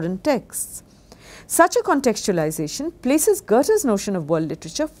with foreign texts. Such a contextualization places Goethe's notion of world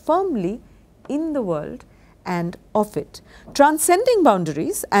literature firmly in the world and of it, transcending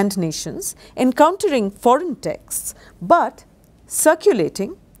boundaries and nations, encountering foreign texts, but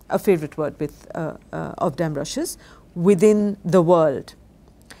circulating, a favorite word with, of Damrosch's, within the world.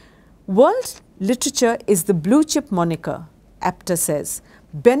 World literature is the blue chip moniker, Apter says,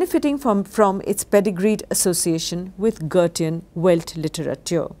 benefiting from its pedigreed association with Goethean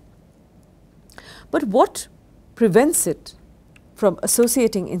Weltliteratur. But what prevents it from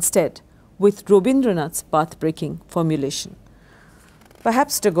associating instead with Rabindranath's path-breaking formulation?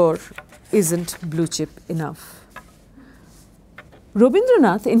 Perhaps Tagore isn't blue chip enough.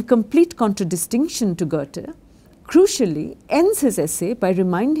 Rabindranath, in complete contradistinction to Goethe, crucially ends his essay by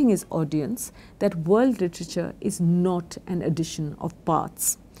reminding his audience that world literature is not an addition of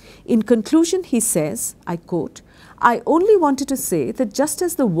parts. In conclusion, he says, I quote, I only wanted to say that just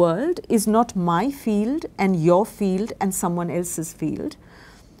as the world is not my field and your field and someone else's field,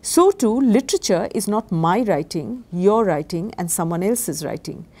 so too literature is not my writing, your writing and someone else's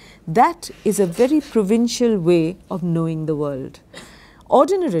writing. That is a very provincial way of knowing the world.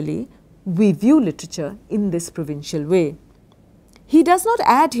 Ordinarily, we view literature in this provincial way. He does not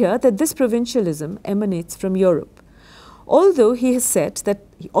add here that this provincialism emanates from Europe, although he has said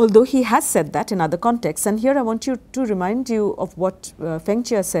that in other contexts. And here I want to remind you of what Feng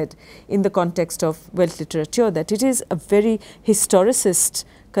Chia said in the context of Weltliteratur, that it is a very historicist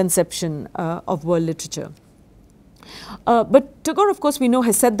conception of world literature. But Tagore, of course, we know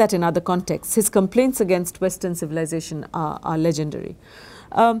has said that in other contexts. His complaints against Western civilization are legendary.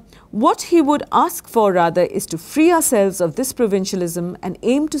 What he would ask for rather is to free ourselves of this provincialism and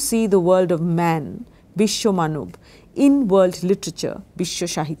aim to see the world of man, Bishwa Manub, in world literature, Bishwa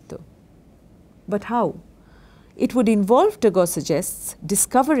Sahitya. But how? It would involve, Tagore suggests,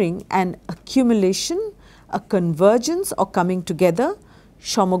 discovering an accumulation, a convergence or coming together,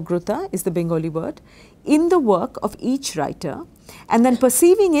 Shamograta is the Bengali word, in the work of each writer, and then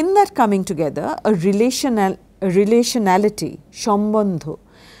perceiving in that coming together a relationality, shambandho,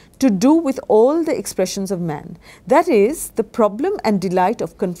 to do with all the expressions of man. That is the problem and delight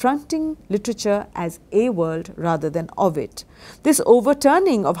of confronting literature as a world rather than of it. This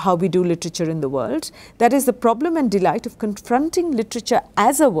overturning of how we do literature in the world, that is the problem and delight of confronting literature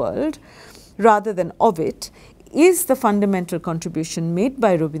as a world rather than of it, is the fundamental contribution made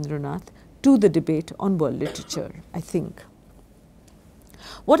by Rabindranath to the debate on world literature, I think.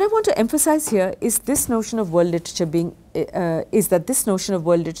 What I want to emphasize here is this notion of world literature being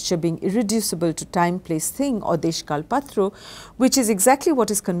irreducible to time, place, thing, or desh, kal, patro, which is exactly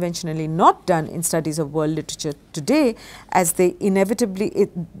what is conventionally not done in studies of world literature today, as they inevitably,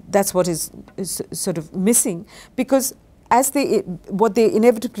 that's what is sort of missing, because what they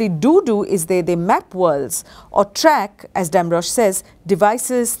inevitably do is they map worlds or track, as Damrosch says,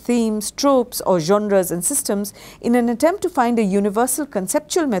 devices, themes, tropes or genres and systems in an attempt to find a universal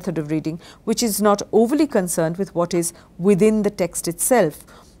conceptual method of reading which is not overly concerned with what is within the text itself,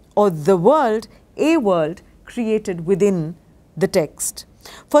 or the world, a world created within the text.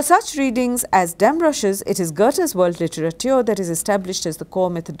 For such readings as Damrosch's, it is Goethe's world literature that is established as the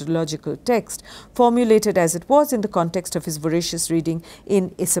core methodological text, formulated as it was in the context of his voracious reading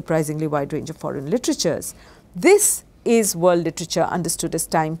in a surprisingly wide range of foreign literatures. This is world literature understood as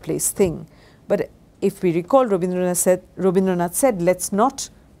time, place, thing. But if we recall, Rabindranath said, let's not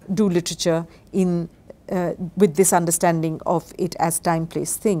do literature with this understanding of it as time,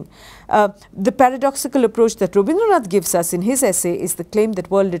 place, thing. The paradoxical approach that Rabindranath gives us in his essay is the claim that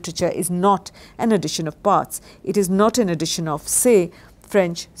world literature is not an addition of parts. It is not an addition of, say,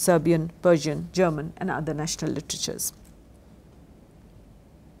 French, Serbian, Persian, German and other national literatures.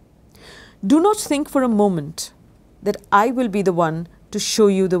 Do not think for a moment that I will be the one to show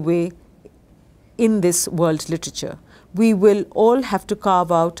you the way in this world literature. We will all have to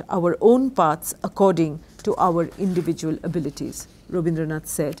carve out our own paths according to our individual abilities, Rabindranath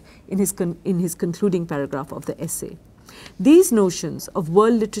said in his concluding paragraph of the essay. These notions of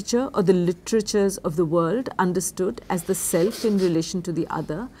world literature or the literatures of the world understood as the self in relation to the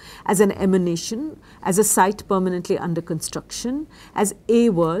other, as an emanation, as a site permanently under construction, as a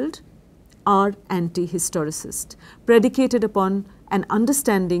world, are anti-historicist, predicated upon an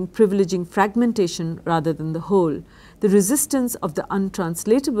understanding privileging fragmentation rather than the whole, the resistance of the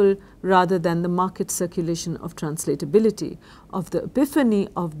untranslatable rather than the market circulation of translatability, of the epiphany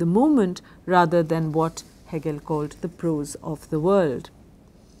of the moment rather than what Hegel called the prose of the world.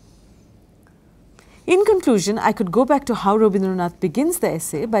 In conclusion, I could go back to how Rabindranath begins the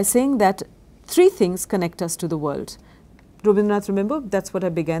essay by saying that three things connect us to the world. Rabindranath, remember, that's what I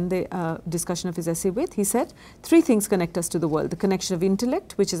began the discussion of his essay with. He said, three things connect us to the world. The connection of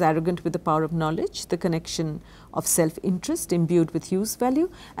intellect, which is arrogant with the power of knowledge. The connection of self-interest, imbued with use value.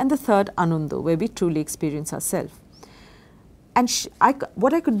 And the third, ananda, where we truly experience ourselves. And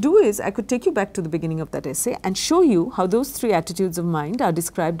what I could do is, I could take you back to the beginning of that essay and show you how those three attitudes of mind are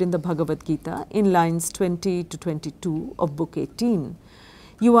described in the Bhagavad Gita in lines 20 to 22 of Book 18.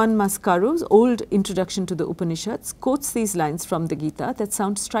 Yuan Mascaro's old Introduction to the Upanishads quotes these lines from the Gita that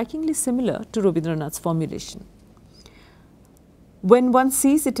sound strikingly similar to Rabindranath's formulation. When one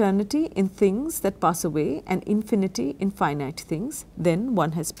sees eternity in things that pass away and infinity in finite things, then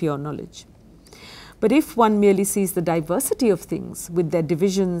one has pure knowledge. But if one merely sees the diversity of things with their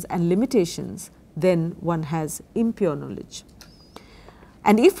divisions and limitations, then one has impure knowledge.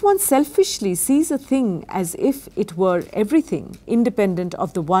 And if one selfishly sees a thing as if it were everything, independent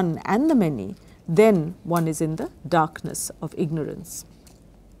of the one and the many, then one is in the darkness of ignorance.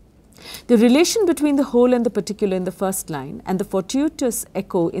 The relation between the whole and the particular in the first line and the fortuitous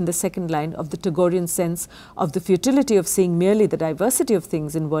echo in the second line of the Tagorean sense of the futility of seeing merely the diversity of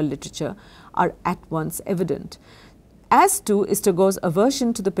things in world literature are at once evident. As too is Tagore's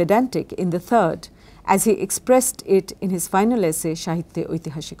aversion to the pedantic in the third, as he expressed it in his final essay, Sahitya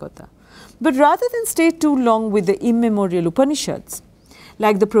Oitihashikota. But rather than stay too long with the immemorial Upanishads,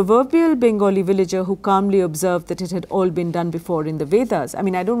 like the proverbial Bengali villager who calmly observed that it had all been done before in the Vedas. I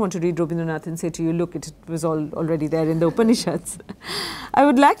mean, I don't want to read Rabindranath and say to you, look, it was all already there in the Upanishads. I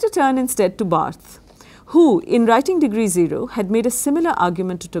would like to turn instead to Barth, who, in writing Degree Zero, had made a similar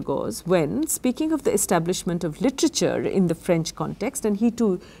argument to Tagore's when, speaking of the establishment of literature in the French context, and he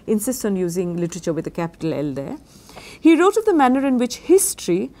too insists on using literature with a capital L there, he wrote of the manner in which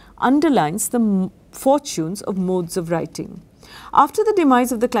history underlines the fortunes of modes of writing. After the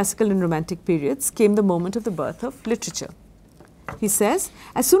demise of the classical and romantic periods came the moment of the birth of literature. He says,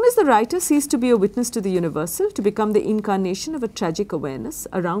 as soon as the writer ceased to be a witness to the universal, to become the incarnation of a tragic awareness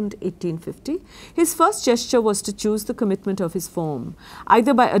around 1850, his first gesture was to choose the commitment of his form,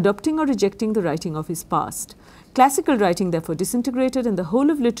 either by adopting or rejecting the writing of his past. Classical writing therefore disintegrated, and the whole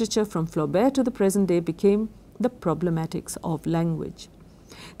of literature from Flaubert to the present day became the problematics of language.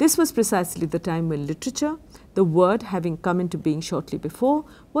 This was precisely the time when literature, the word having come into being shortly before,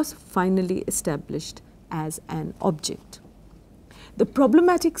 was finally established as an object. The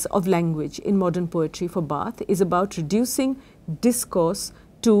problematics of language in modern poetry for Barth is about reducing discourse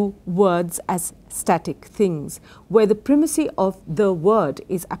to words as static things, where the primacy of the word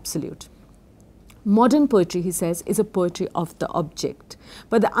is absolute. Modern poetry, he says, is a poetry of the object.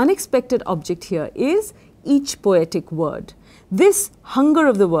 But the unexpected object here is each poetic word. This hunger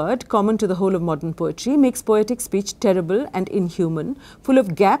of the word, common to the whole of modern poetry, makes poetic speech terrible and inhuman, full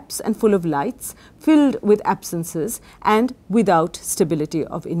of gaps and full of lights, filled with absences and without stability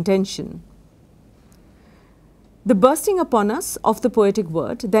of intention. The bursting upon us of the poetic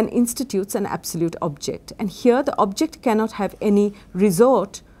word then institutes an absolute object, and here the object cannot have any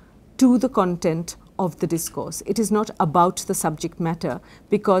resort to the content of the discourse. It is not about the subject matter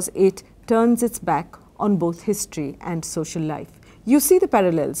because it turns its back on both history and social life. You see the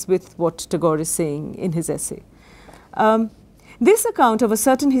parallels with what Tagore is saying in his essay. This account of a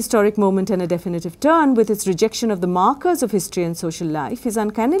certain historic moment and a definitive turn, with its rejection of the markers of history and social life, is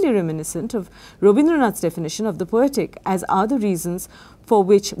uncannily reminiscent of Rabindranath's definition of the poetic, as are the reasons for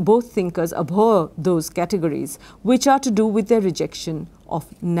which both thinkers abhor those categories, which are to do with their rejection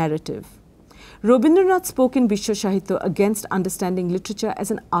of narrative. Rabindranath spoke in Vishwa Sahitya against understanding literature as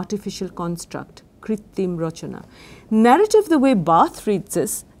an artificial construct, Krittim Rachana. Narrative, the way Barth reads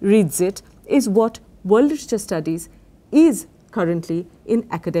it, is what world literature studies is currently in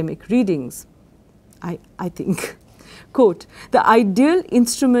academic readings, I think. Quote, the ideal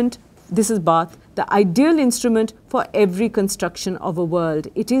instrument, this is Barth, the ideal instrument for every construction of a world.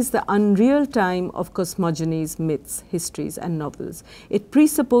 It is the unreal time of cosmogonies, myths, histories and novels. It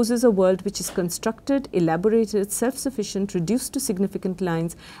presupposes a world which is constructed, elaborated, self-sufficient, reduced to significant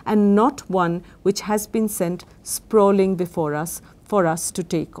lines, and not one which has been sent sprawling before us for us to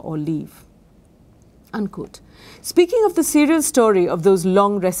take or leave. Unquote. Speaking of the serial story of those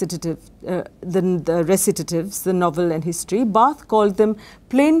long recitatives, the novel and history, Barth called them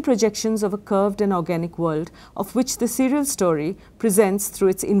plain projections of a curved and organic world, of which the serial story presents, through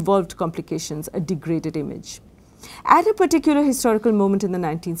its involved complications, a degraded image. At a particular historical moment in the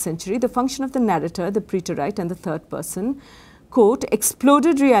 19th century, the function of the narrator, the preterite and the third person, quote,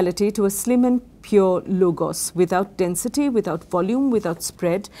 exploded reality to a slim and pure logos, without density, without volume, without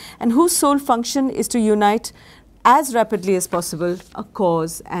spread, and whose sole function is to unite as rapidly as possible a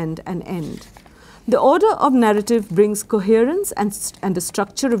cause and an end. The order of narrative brings coherence and a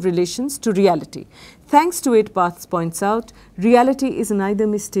structure of relations to reality. Thanks to it, Barth points out, reality is neither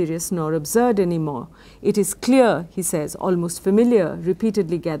mysterious nor absurd anymore. It is clear, he says, almost familiar,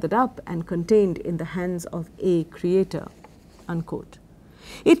 repeatedly gathered up and contained in the hands of a creator. Unquote.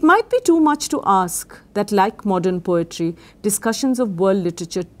 It might be too much to ask that, like modern poetry, discussions of world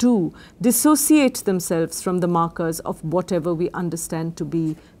literature too dissociate themselves from the markers of whatever we understand to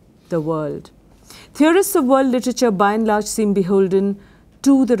be the world. Theorists of world literature by and large seem beholden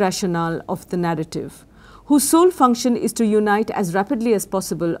to the rationale of the narrative, whose sole function is to unite as rapidly as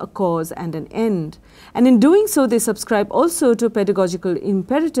possible a cause and an end. And in doing so, they subscribe also to a pedagogical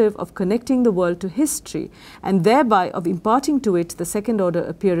imperative of connecting the world to history, and thereby of imparting to it the second-order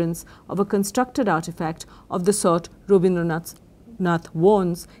appearance of a constructed artifact of the sort Rabindranath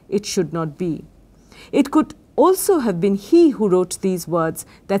warns it should not be. It could also have been he who wrote these words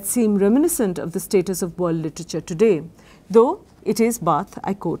that seem reminiscent of the status of world literature today, though it is Barth,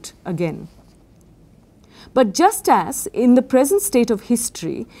 I quote again. But just as, in the present state of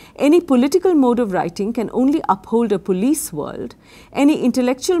history, any political mode of writing can only uphold a police world, any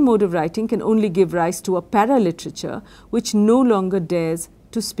intellectual mode of writing can only give rise to a para-literature which no longer dares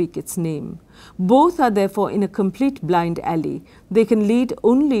to speak its name. Both are therefore in a complete blind alley. They can lead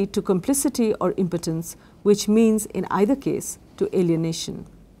only to complicity or impotence, which means, in either case, to alienation.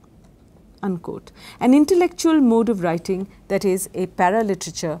 Unquote. An intellectual mode of writing that is a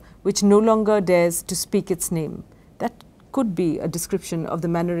para-literature which no longer dares to speak its name. That could be a description of the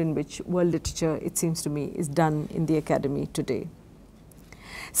manner in which world literature, it seems to me, is done in the academy today.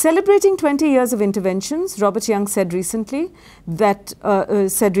 Celebrating 20 years of interventions, Robert Young said recently, while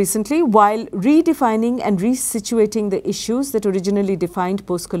redefining and resituating the issues that originally defined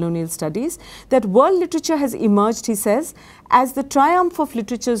post-colonial studies, that world literature has emerged, he says, as the triumph of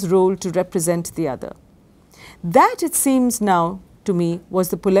literature's role to represent the other. That, it seems now to me, was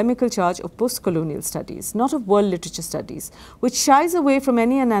the polemical charge of post-colonial studies, not of world literature studies, which shies away from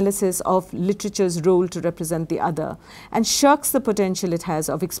any analysis of literature's role to represent the other and shirks the potential it has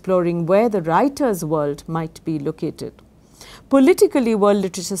of exploring where the writer's world might be located. Politically, world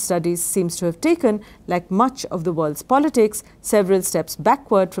literature studies seems to have taken, like much of the world's politics, several steps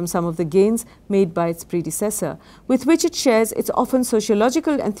backward from some of the gains made by its predecessor, with which it shares its often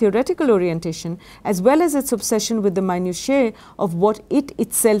sociological and theoretical orientation, as well as its obsession with the minutiae of what it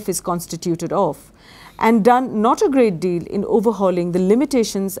itself is constituted of, and done not a great deal in overhauling the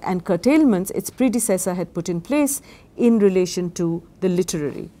limitations and curtailments its predecessor had put in place in relation to the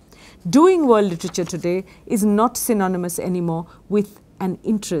literary. Doing world literature today is not synonymous anymore with an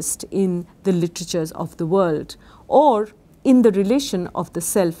interest in the literatures of the world, or in the relation of the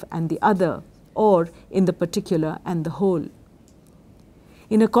self and the other, or in the particular and the whole.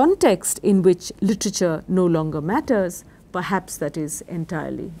 In a context in which literature no longer matters, perhaps that is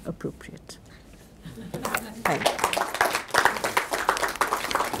entirely appropriate. Thank you.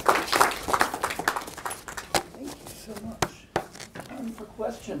 Thank you so much. Time for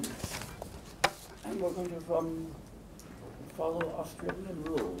questions. And we're going to follow Australian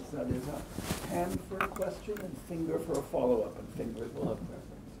rules. That is a hand for a question and finger for a follow-up, and fingers will have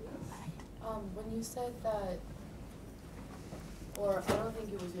preference. Yes. When you said that, or I don't think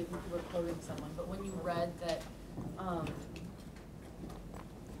it was you, I think you were quoting someone, but when you read that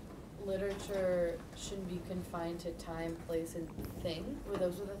literature shouldn't be confined to time, place, and thing,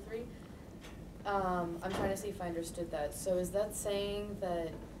 those were the three, I'm trying to see if I understood that. So is that saying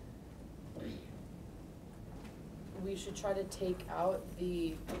that we should try to take out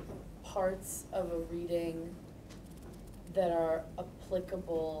the parts of a reading that are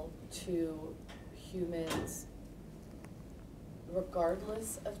applicable to humans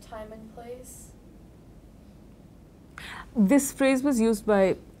regardless of time and place? This phrase was used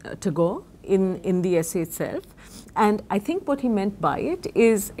by Tagore in the essay itself, and I think what he meant by it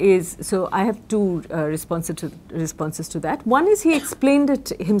is so I have two responses to that. One is he explained it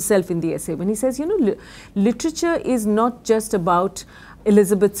himself in the essay when he says, you know, literature is not just about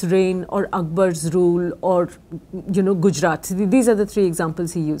Elizabeth's reign or Akbar's rule or, you know, Gujarat. These are the three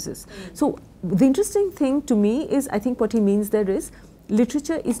examples he uses. So the interesting thing to me is, I think what he means there is,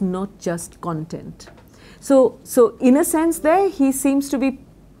 literature is not just content. So in a sense there, he seems to be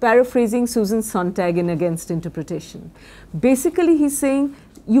paraphrasing Susan Sontag in Against Interpretation. Basically, he's saying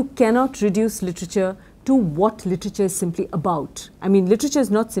you cannot reduce literature to what literature is simply about. I mean, literature is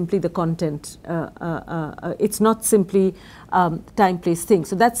not simply the content. It's not simply time, place, thing.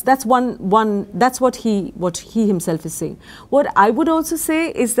 So that's what he himself is saying. What I would also say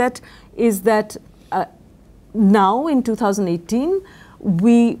is that now in 2018,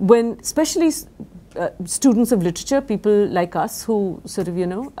 when especially students of literature, people like us who sort of, you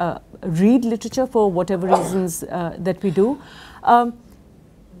know, read literature for whatever reasons that we do,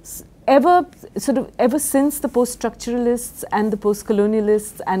 ever since the post-structuralists and the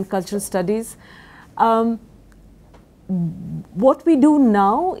post-colonialists and cultural studies, what we do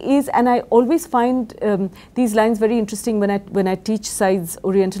now is, and I always find these lines very interesting when I teach Said's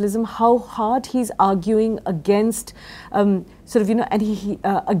Orientalism, how hard he's arguing against sort of, you know, and he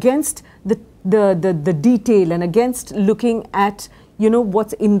against the detail and against looking at, you know,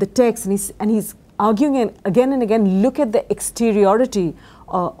 what's in the text, and he's arguing again and again, look at the exteriority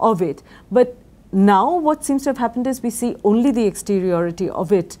of it. But now what seems to have happened is we see only the exteriority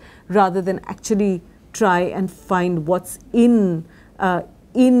of it rather than actually try and find what's in the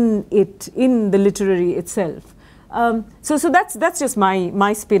literary itself. So that's just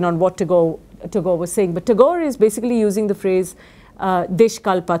my spin on what Tagore was saying. But Tagore is basically using the phrase Desh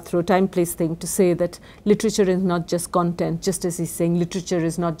Kal Patro, time, place, thing, to say that literature is not just content, just as he's saying literature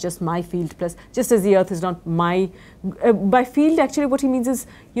is not just my field, plus just as the earth is not my, by field actually what he means is,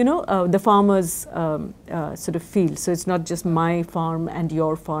 you know, the farmer's sort of field. So it's not just my farm and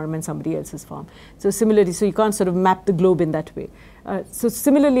your farm and somebody else's farm. So similarly, so you can't sort of map the globe in that way. So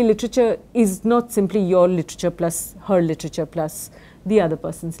similarly, literature is not simply your literature plus her literature plus the other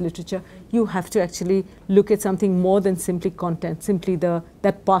person's literature. You have to actually look at something more than simply content, simply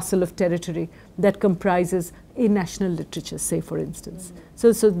that parcel of territory that comprises a national literature, say, for instance.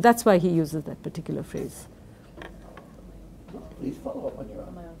 So that's why he uses that particular phrase. Please follow up on your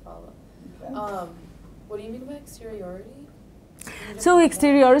own. My own follow-up. What do you mean by exteriority? So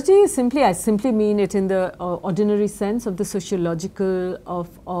exteriority is simply, I simply mean it in the ordinary sense of the sociological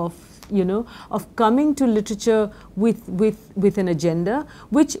of you know, of coming to literature with an agenda,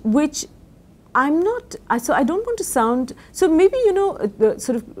 which I'm not, so I don't want to sound, so maybe, you know, the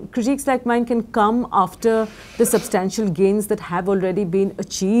sort of critiques like mine can come after the substantial gains that have already been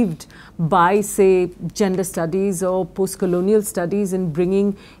achieved by, say, gender studies or post-colonial studies in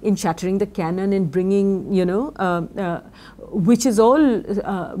bringing, in shattering the canon, in bringing, you know, which has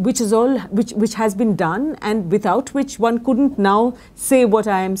been done, and without which one couldn't now say what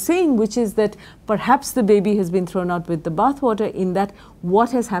I am saying, which is that perhaps the baby has been thrown out with the bathwater, in that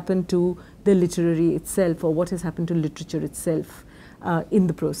what has happened to the literary itself, or what has happened to literature itself in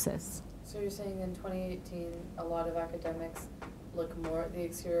the process. So you're saying in 2018, a lot of academics look more at the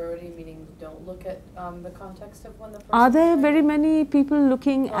exteriority, meaning don't look at the context of when the person. Are there very many people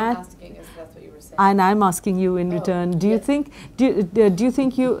looking well, at? I'm asking if that's what you were saying. And I'm asking you in return. Do you think? Do you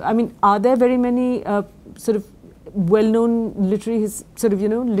think you? I mean, are there very many sort of well-known literary sort of, you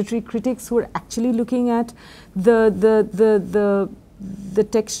know, literary critics who are actually looking at the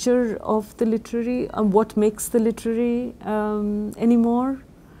texture of the literary, what makes the literary anymore?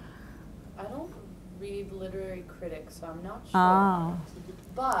 I don't read literary critics, so I'm not sure. Ah,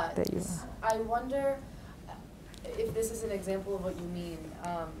 but there you are. I wonder if this is an example of what you mean.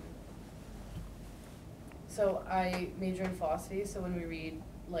 So I major in philosophy, so when we read,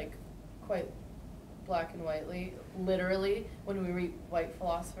 like, quite black and whitely, literally, when we read white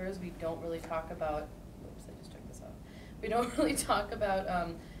philosophers, we don't really talk about, oops, I just took this off. We don't really talk about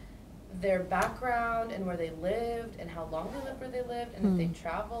their background and where they lived and how long they lived where they lived and if they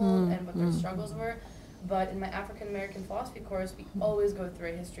traveled and what their struggles were. But in my African American philosophy course, we always go through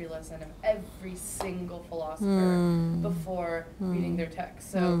a history lesson of every single philosopher before reading their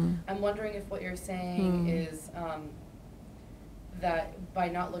text. So I'm wondering if what you're saying is that by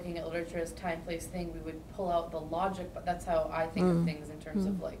not looking at literature as time, place, thing, we would pull out the logic, but that's how I think of things in terms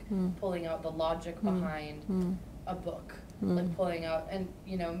of like pulling out the logic behind a book, like pulling out, and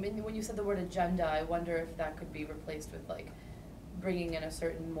you know, when you said the word agenda, I wonder if that could be replaced with like bringing in a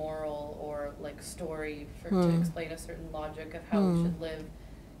certain moral or like story to explain a certain logic of how we should live.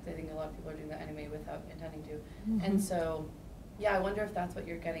 I think a lot of people are doing that anyway without intending to. And so, yeah, I wonder if that's what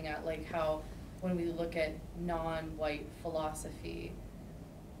you're getting at, like how when we look at non-white philosophy,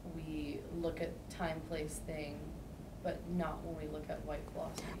 we look at time, place, thing, but not when we look at white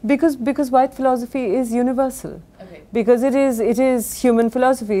philosophy. Because white philosophy is universal. Okay. Because it is human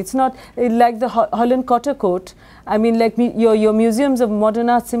philosophy. It's not like the Holland Cotter quote. I mean, like your museums of modern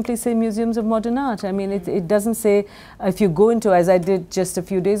art simply say museums of modern art. I mean, it doesn't say, if you go into, as I did just a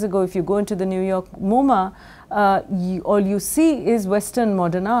few days ago, if you go into the New York MoMA, all you see is Western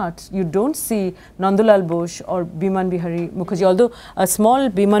modern art. You don't see Nandalal Bose or Biman Bihari Mukherjee, although a small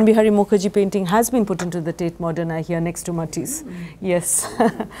Biman Bihari Mukherjee painting has been put into the Tate Modern, I hear, next to Matisse. Yes.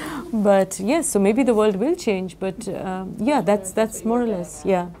 But yes, so maybe the world will change, but yeah, that's more or less,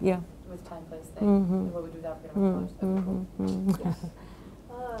 yeah. With time, place, thing, what we do with African Americans. Yes.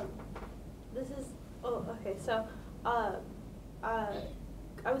 This is, okay, so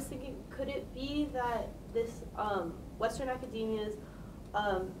I was thinking, could it be that this Western academia's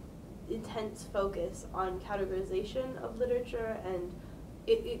intense focus on categorization of literature and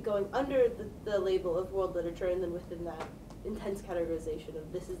it going under the label of world literature, and then within that intense categorization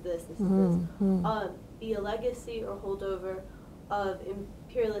of this is this, this is this, be a legacy or holdover of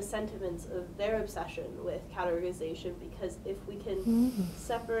imperialist sentiments of their obsession with categorization? Because if we can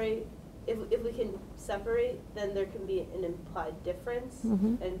separate, if we can separate, then there can be an implied difference,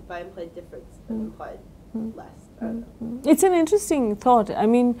 and by implied difference, an implied less. I don't know. It's an interesting thought. I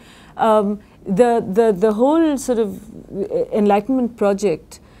mean, the whole sort of Enlightenment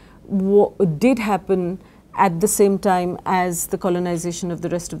project did happen at the same time as the colonization of the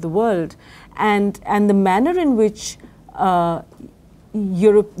rest of the world, and the manner in which the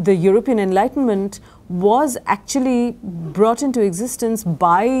European Enlightenment was actually brought into existence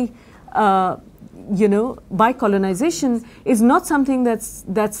by by colonization is not something that's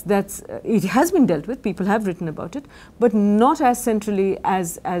it has been dealt with. People have written about it, but not as centrally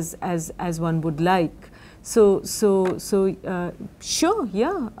as one would like. So sure,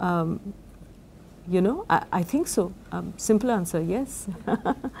 yeah. I think so. Simple answer, yes.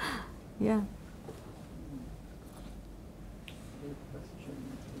 Yeah.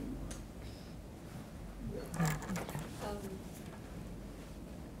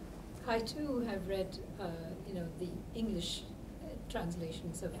 I too have read, the English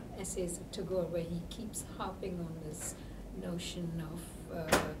translations of essays of Tagore, where he keeps harping on this notion of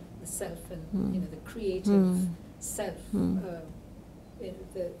the self and the creative self, the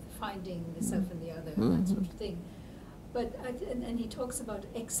finding the self and the other, and that sort of thing. But and he talks about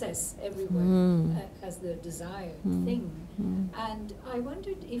excess everywhere as the desired thing. And I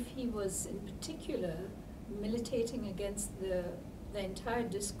wondered if he was in particular militating against the entire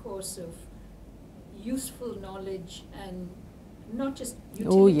discourse of useful knowledge, and not just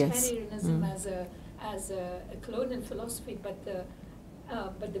utilitarianism as a colonial philosophy, but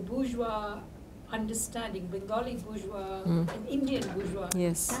the bourgeois understanding, Bengali bourgeois and Indian bourgeois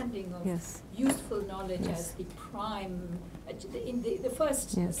understanding of useful knowledge as the prime, in the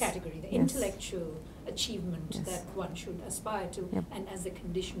first category, the intellectual achievement that one should aspire to, and as a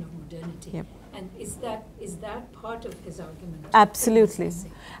condition of modernity. And is that part of his argument? Absolutely,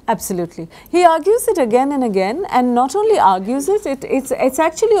 absolutely. He argues it again and again, and not only argues it, it's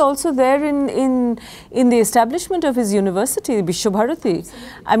actually also there in the establishment of his university, Vishwabharati.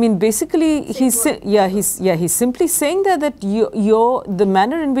 I mean, basically, he's simply saying that the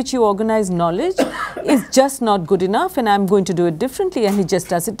manner in which you organize knowledge is just not good enough, and I'm going to do it differently, and he just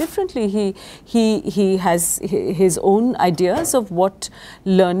does it differently. He has his own ideas of what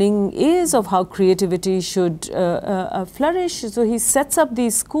learning is, of how creativity should flourish. So he sets up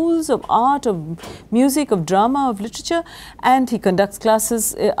these schools of art, of music, of drama, of literature, and he conducts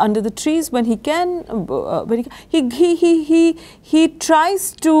classes under the trees when he can. He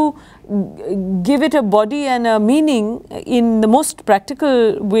tries to give it a body and a meaning in the most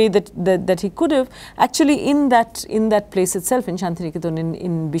practical way that he could have, actually in that place itself, in Shantiniketan,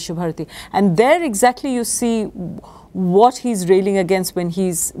 in Vishwabharati. And there exactly you see what he's railing against when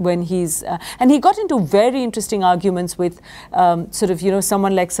he's and he got into very interesting arguments with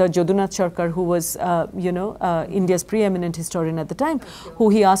someone like Sir Jodhunath Sarkar, who was India's preeminent historian at the time, who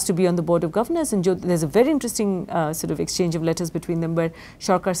he asked to be on the board of governors. And there's a very interesting sort of exchange of letters between them, where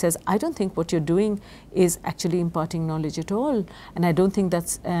Sarkar says, I don't think what you're doing is actually imparting knowledge at all, and I don't think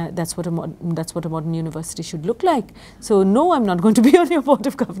that's what a modern university should look like. So no, I'm not going to be on your board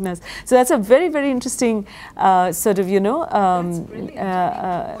of governors. So that's a very, very interesting sort of that's brilliant,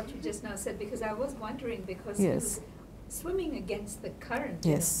 what you just now said, because I was wondering, because he was swimming against the current.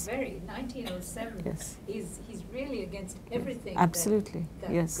 Very 1907. He's really against everything. Absolutely.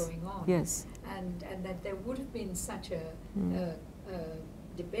 that's going on. And that there would have been such a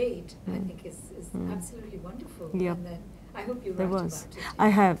debate, I think is absolutely wonderful. And that I hope you write about it. I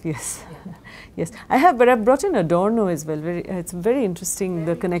have, yes. Yes, I have, but I've brought in Adorno as well. It's very interesting,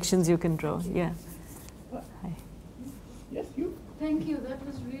 the connections you can draw. Yeah. Hi. Yes, you. Thank you. That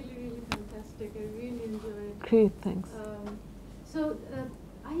was really, really fantastic. I really enjoyed it. Great, thanks.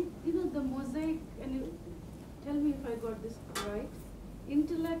 The mosaic, and you tell me if I got this right.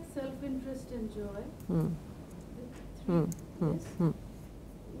 Intellect, self-interest, and joy. Yes.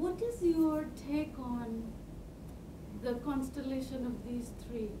 What is your take on the constellation of these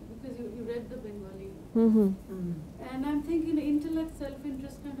three? Because you read the Bengali. And I'm thinking intellect,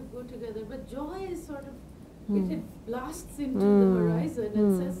 self-interest kind of go together, but joy is sort of, it blasts into the horizon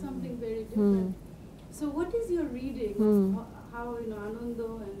and says something very different. So what is your reading of how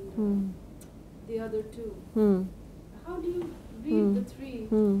Anando and the other two? How do you read the three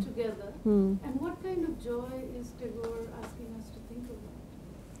together? And what kind of joy is Tagore asking us to think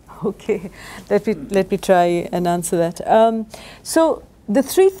about? Okay, let me try and answer that. So the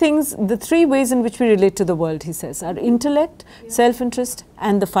three ways in which we relate to the world, he says, are intellect, self-interest,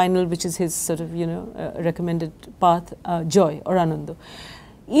 and the final, which is his sort of recommended path, joy or ananda.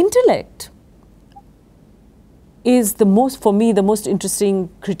 Intellect is for me the most interesting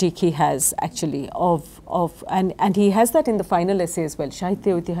critique he has actually and he has that in the final essay as well,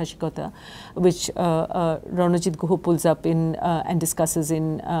 Sahitya Oitihashikata, which Ranajit Guha pulls up in and discusses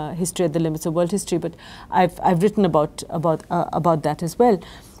in History at the Limits of World History, but I've written about that as well.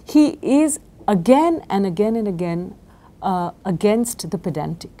 He is again and again and again against the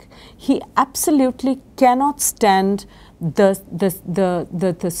pedantic. He absolutely cannot stand the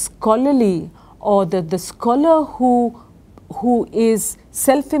scholarly, or the scholar who is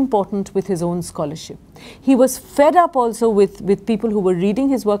self-important with his own scholarship. He was fed up also with people who were reading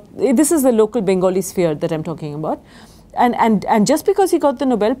his work. This is the local Bengali sphere that I'm talking about. And just because he got the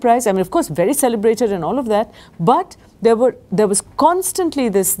Nobel Prize, I mean, of course, very celebrated and all of that, but there was constantly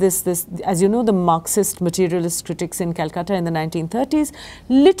this, as you know, the Marxist materialist critics in Calcutta in the 1930s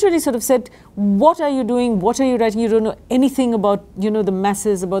literally sort of said, what are you doing? What are you writing? You don't know anything about, the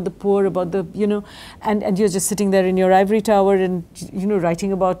masses, about the poor, about the, and you're just sitting there in your ivory tower and,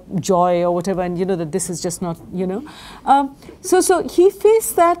 writing about joy or whatever, and that this is just not, So he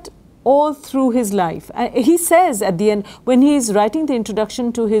faced that all through his life. He says at the end, when he is writing the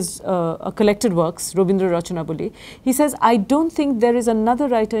introduction to his collected works, Robindra Rachanabali, he says, I don't think there is another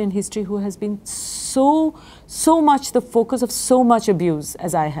writer in history who has been so much the focus of so much abuse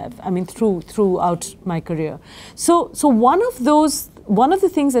as I have. I mean, throughout my career. So one of the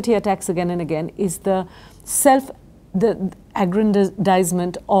things that he attacks again and again is the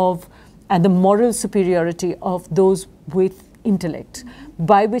aggrandizement of and the moral superiority of those with intellect,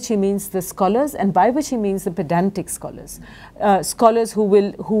 by which he means the scholars, and by which he means the pedantic scholars, scholars who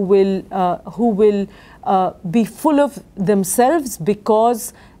will be full of themselves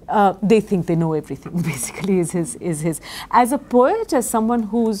because they think they know everything. Basically, is his. As a poet, as someone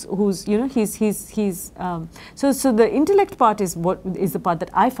who's you know he's so the intellect part is the part that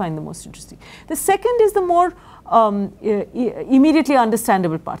I find the most interesting. The second is the more immediately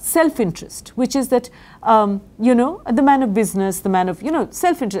understandable part, self-interest, which is that, you know, the man of business, the man of, you know,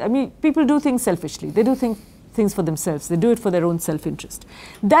 self-interest. I mean, people do things selfishly. They do things for themselves. They do it for their own self-interest.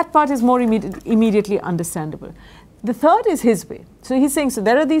 That part is more immediately understandable. The third is his way. So he's saying, so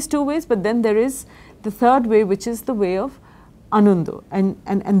there are these two ways, but then there is the third way, which is the way of Anundo.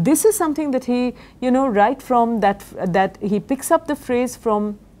 And this is something that he, you know, right from that he picks up the phrase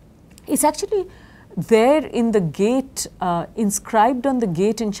from, it's actually there in the gate, inscribed on the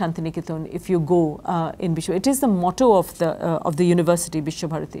gate in Shantiniketan, if you go in Vishwa. It is the motto of the university,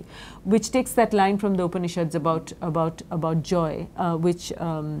 Vishwabharati, which takes that line from the Upanishads about joy, which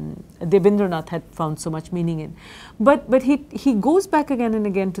Debendranath had found so much meaning in. But he goes back again and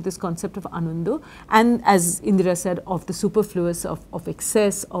again to this concept of Anando, and as Indira said, of the superfluous, of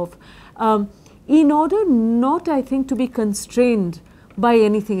excess, of in order not, I think, to be constrained by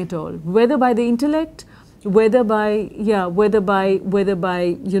anything at all, whether by the intellect, whether by you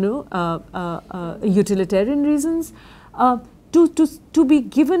know utilitarian reasons, to be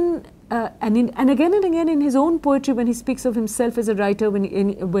given and again and again in his own poetry, when he speaks of himself as a writer,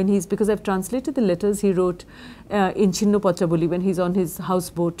 when he's, because I've translated the letters he wrote in Chinnopatraboli when he's on his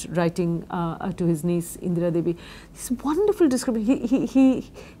houseboat writing to his niece Indira Devi. This wonderful description.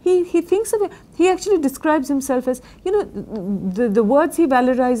 He thinks of it. He actually describes himself as, you know, the words he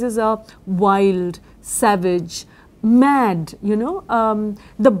valorizes are wild, savage, mad, you know.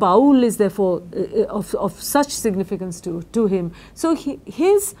 The baul is therefore of such significance to him. So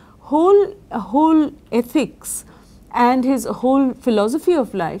his whole ethics and his whole philosophy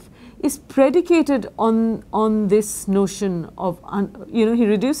of life is predicated on this notion of, you know, he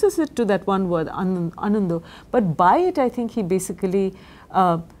reduces it to that one word, anando, but by it I think he basically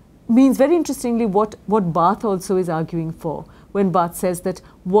means, very interestingly, what Barthes also is arguing for, when Barthes says that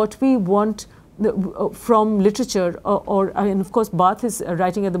what we want from literature, and of course Barthes is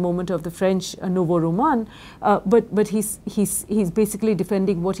writing at the moment of the French Nouveau Roman, but he's basically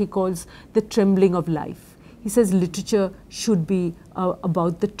defending what he calls the trembling of life. He says literature should be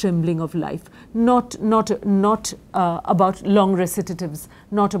about the trembling of life, not about long recitatives,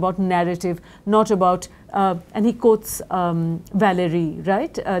 not about narrative, not about, and he quotes Valéry,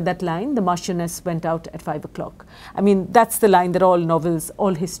 right? That line, the Marchioness went out at 5 o'clock. I mean, that's the line that all novels,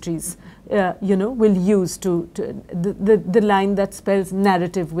 all histories, you know, will use to the line that spells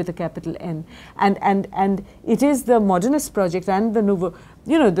narrative with a capital N, and it is the modernist project and the nouveau,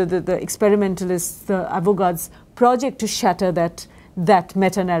 you know, the experimentalists, the avant-garde's project to shatter that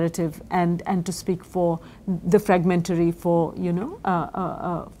meta narrative and to speak for the fragmentary, for, you know,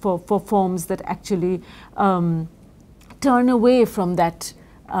 for forms that actually turn away from that,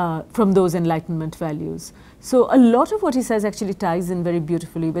 from those Enlightenment values. So a lot of what he says actually ties in very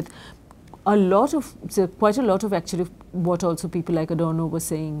beautifully with a lot of, quite a lot of actually what also people like Adorno were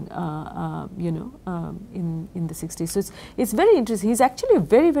saying, you know, in the 60s. So it's very interesting. He's actually a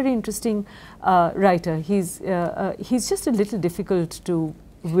very, very interesting writer. He's just a little difficult to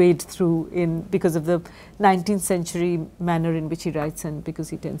wade through because of the 19th century manner in which he writes, and because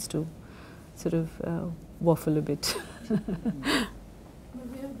he tends to sort of waffle a bit. We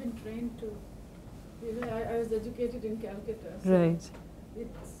have been trained to, you know, I was educated in Calcutta. So right.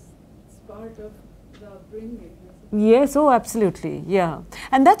 It's part of the upbringing. Yes, oh, absolutely, yeah.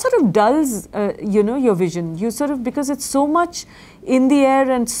 And that sort of dulls, you know, your vision. You sort of, because it's so much in the air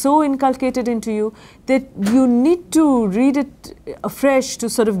and so inculcated into you that you need to read it afresh to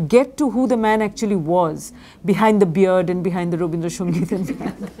sort of get to who the man actually was behind the beard and behind the Robindra Sangeet.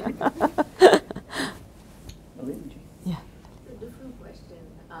 Yeah. It's a different question.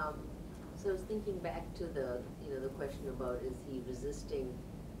 So I was thinking back to the question about, is he resisting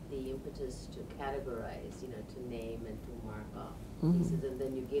the impetus to categorize, you know, to name and to mark off pieces, and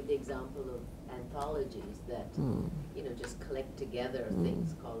then you gave the example of anthologies that, you know, just collect together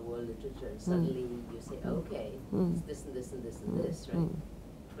things called world literature, and suddenly you say, okay, it's this and this and this and this, right?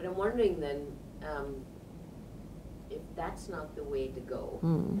 But I'm wondering then, if that's not the way to go,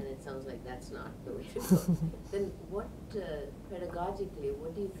 and it sounds like that's not the way to go, then what, pedagogically,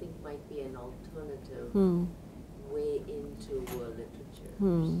 what do you think might be an alternative way into world literature?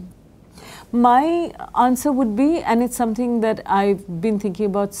 My answer would be, and it's something that I've been thinking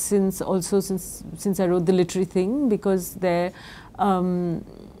about since I wrote the literary thing, because there too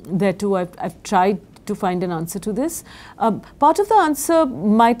I've tried to find an answer to this. Part of the answer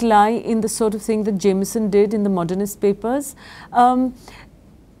might lie in the sort of thing that Jameson did in the modernist papers. My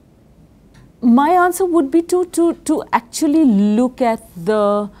answer would be to actually look at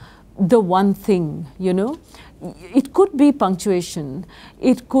the one thing, you know. It could be punctuation,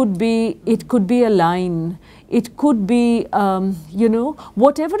 it could be a line, it could be you know,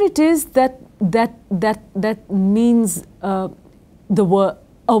 whatever it is that means a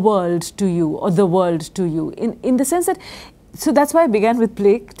world to you, or the world to you, in the sense that, so that's why I began with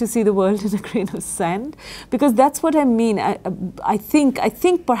Blake, to see the world in a grain of sand, because that's what I mean. I think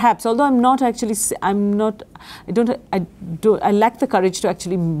perhaps, although I lack the courage to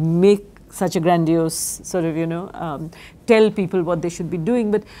actually make such a grandiose sort of, you know, tell people what they should be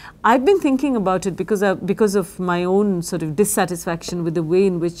doing. But I've been thinking about it because of my own sort of dissatisfaction with the way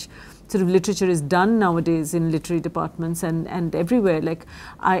in which sort of literature is done nowadays in literary departments and everywhere. Like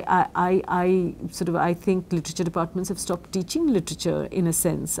I think literature departments have stopped teaching literature in a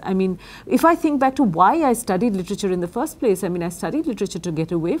sense. I mean, if I think back to why I studied literature in the first place, I mean, I studied literature to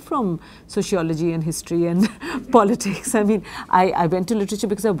get away from sociology and history and politics. I mean, I went to literature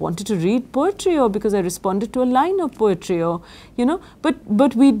because I wanted to read poetry, or because I responded to a line of poetry, or, you know, but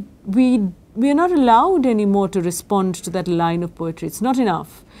we are not allowed anymore to respond to that line of poetry. It's not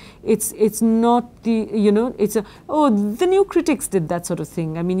enough. It's not the, you know, it's a, oh, the new critics did that sort of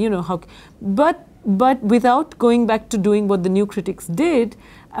thing. I mean, you know, how, but without going back to doing what the new critics did,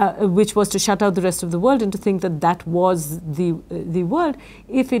 which was to shut out the rest of the world and to think that that was the world,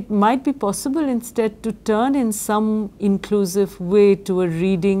 if it might be possible instead to turn in some inclusive way to a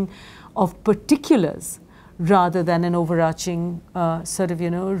reading of particulars, rather than an overarching sort of, you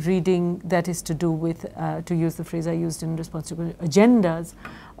know, reading that is to do with, to use the phrase I used in response to agendas,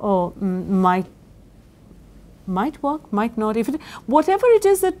 or might work, might not. If it, whatever it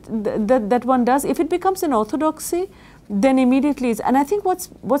is that one does, if it becomes an orthodoxy, then immediately it's, and I think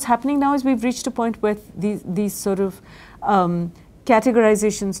what's happening now is we've reached a point where these sort of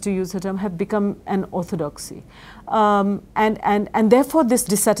categorizations, to use the term, have become an orthodoxy, and therefore this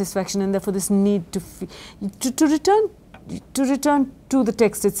dissatisfaction, and therefore this need to return to the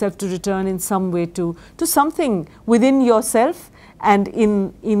text itself, to return in some way to something within yourself and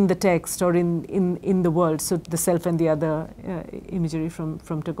in the text, or in the world. So the self and the other imagery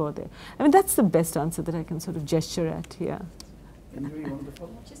from Tagore there. I mean, that's the best answer that I can sort of gesture at here.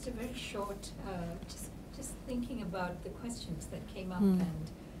 Just a very short, just thinking about the questions that came up,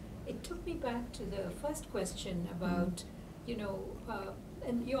 and it took me back to the first question about, you know,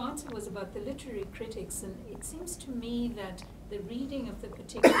 and your answer was about the literary critics, and it seems to me that the reading of the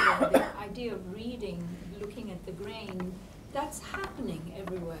particular, the idea of reading, looking at the grain, that's happening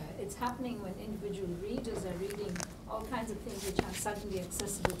everywhere. It's happening when individual readers are reading all kinds of things which are suddenly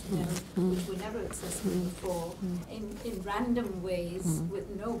accessible to them, which were never accessible before, in random ways, with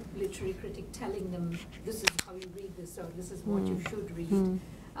no literary critic telling them, this is how you read this, or this is what you should read.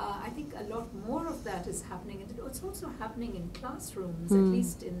 I think a lot more of that is happening, and it's also happening in classrooms, at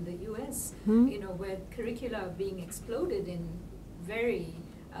least in the US, you know, where curricula are being exploded in very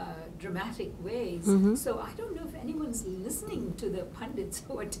dramatic ways. So I don't know if anyone's listening to the pundits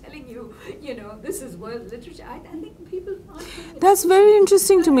who are telling you, you know, this is world literature. I think people aren't paying That's very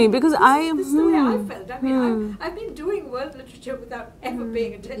interesting to me, because this is the way I felt. I mean, I've been doing world literature without ever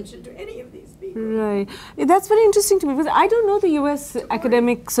paying attention to any of these people. Right. That's very interesting to me, because I don't know the US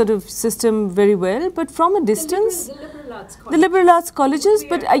academic sort of system very well, but from a distance, the liberal arts colleges,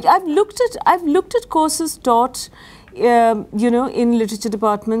 but I've looked at courses taught, you know, in literature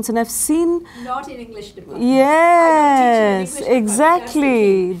departments, and I've seen, not in English departments. Yes, English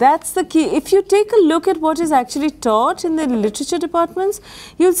exactly. That's the key. If you take a look at what is actually taught in the literature departments,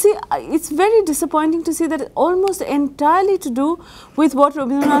 you'll see it's very disappointing to see that it's almost entirely to do with what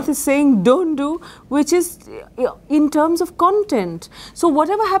Rabindranath is saying don't do, which is in terms of content. So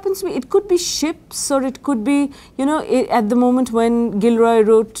whatever happens to me, it could be ships, or it could be, you know, at the moment when Gilroy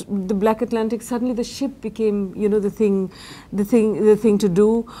wrote The Black Atlantic, suddenly the ship became, you know, the thing to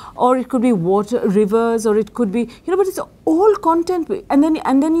do, or it could be water, rivers, or it could be, you know, but it's all content, and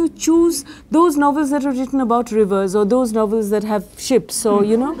then you choose those novels that are written about rivers, or those novels that have ships, or,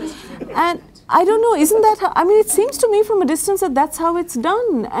 you know, and I don't know, isn't that how, I mean, it seems to me from a distance that that's how it's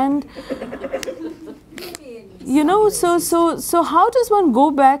done, and maybe in you know, so how does one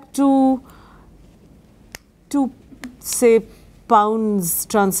go back to say Pound's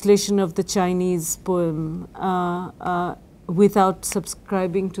translation of the Chinese poem without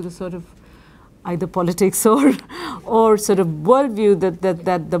subscribing to the sort of either politics or sort of worldview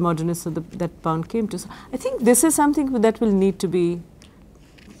that the modernists or that Pound came to? So I think this is something that will need to be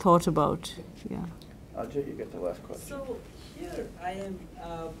thought about. Yeah. Ajay, you get the last question. So here I am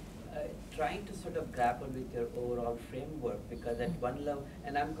trying to sort of grapple with your overall framework, because at one level,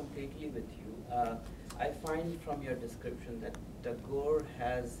 and I'm completely with you, I find from your description that Tagore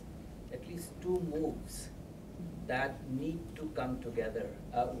has at least two moves that need to come together.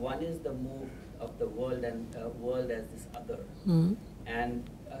 One is the move of the world and world as this other. And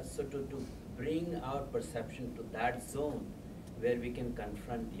so to bring our perception to that zone where we can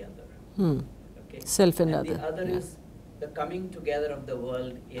confront the other. Okay? Self and The other. other is the coming together of the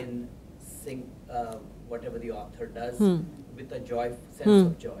world in sync, whatever the author does, with a sense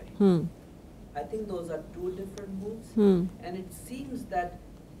of joy. I think those are two different moves, and it seems that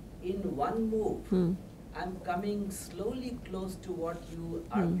in one move, I'm coming slowly close to what you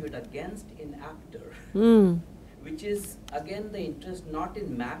argued against in Actor, which is again the interest not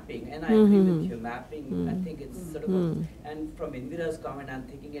in mapping, and I agree with you, mapping, I think it's sort of, and from Indira's comment, I'm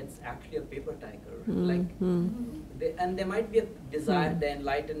thinking it's actually a paper tiger, like, and there might be a desire, the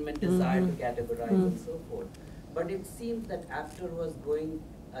Enlightenment desire to categorize and so forth, but it seems that Actor was going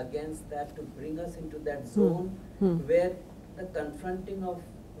against that to bring us into that zone where the confronting of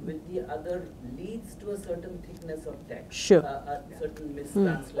with the other leads to a certain thickness of text, Sure. A certain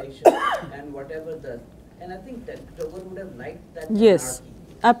mistranslation, and whatever and I think that Tagore would have liked that Yes,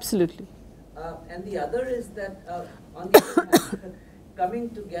 anarchy. absolutely. And the other is that on the other hand,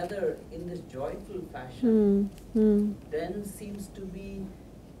 coming together in this joyful fashion then seems to be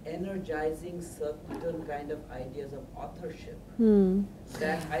energizing certain kind of ideas of authorship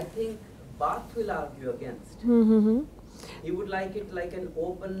that I think Barth will argue against. He would like it like an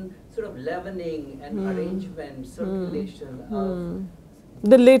open sort of leavening and arrangement, circulation of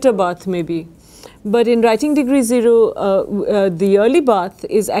the later Barth maybe. But in Writing Degree Zero, the early Barth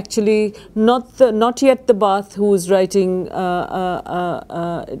is actually not yet the Barth who is writing Death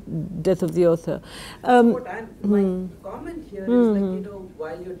of the Author. What my comment here is like,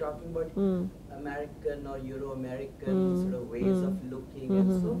 while you're talking about American or Euro-American sort of ways of looking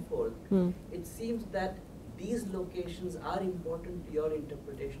and so forth, it seems that these locations are important to your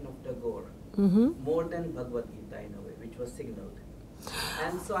interpretation of Tagore, more than Bhagavad Gita in a way, which was signaled.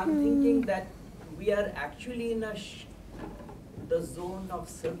 And so I'm thinking that we are actually in the zone of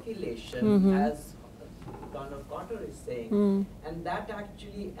circulation, as Donald Cotter is saying, and that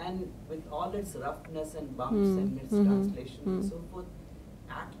actually, and with all its roughness and bumps and mistranslation and so forth,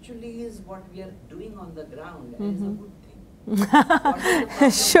 actually is what we are doing on the ground, and is a good thing.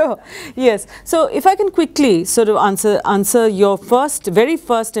 Sure. Yes. So if I can quickly sort of answer your very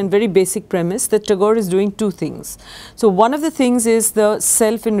first and very basic premise that Tagore is doing two things. So one of the things is the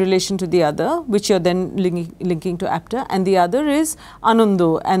self in relation to the other, which you're then linking to Apter, and the other is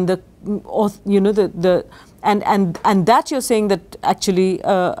Anando and and that you're saying that actually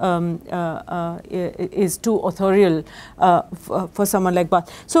is too authorial for someone like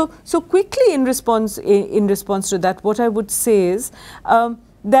Barth. So quickly in response to that, what I would say is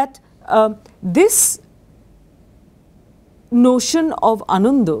that this notion of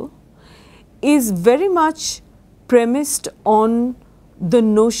Anando is very much premised on the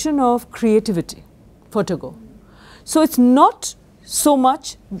notion of creativity for Tagore. So it's not so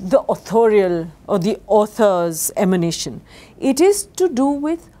much the authorial or the author's emanation. It is to do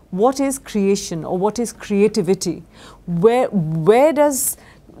with what is creation or what is creativity. Where do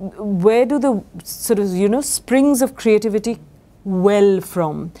the sort of springs of creativity well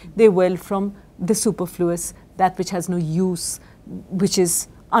from? They well from the superfluous, that which has no use, which is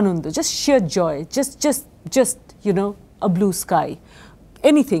Ananda, just sheer joy, just a blue sky.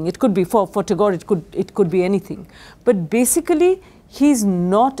 Anything, it could be for Tagore, it could be anything. But basically he's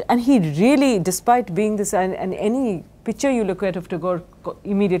not, and he really, despite being this, and any picture you look at of Tagore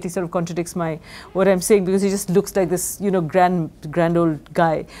immediately sort of contradicts what I'm saying, because he just looks like this, grand old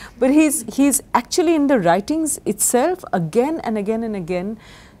guy. But he's actually in the writings itself again and again and again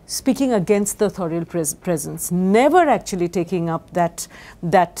speaking against the authorial presence, never actually taking up that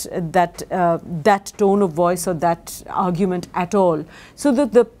tone of voice or that argument at all. So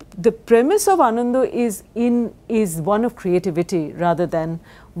the premise of Ananda is one of creativity rather than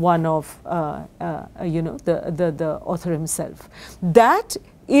one of the author himself. That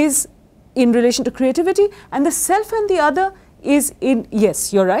is in relation to creativity, and the self and the other is in,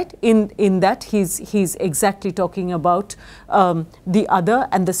 yes, you're right, in that he's exactly talking about the other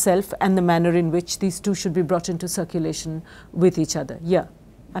and the self and the manner in which these two should be brought into circulation with each other. Yeah,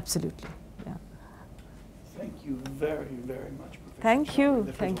 absolutely. Yeah. Thank you very, very much, Professor Thank you. Chaudhuri. This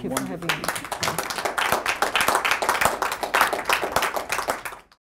was Thank you for having wonderful. me.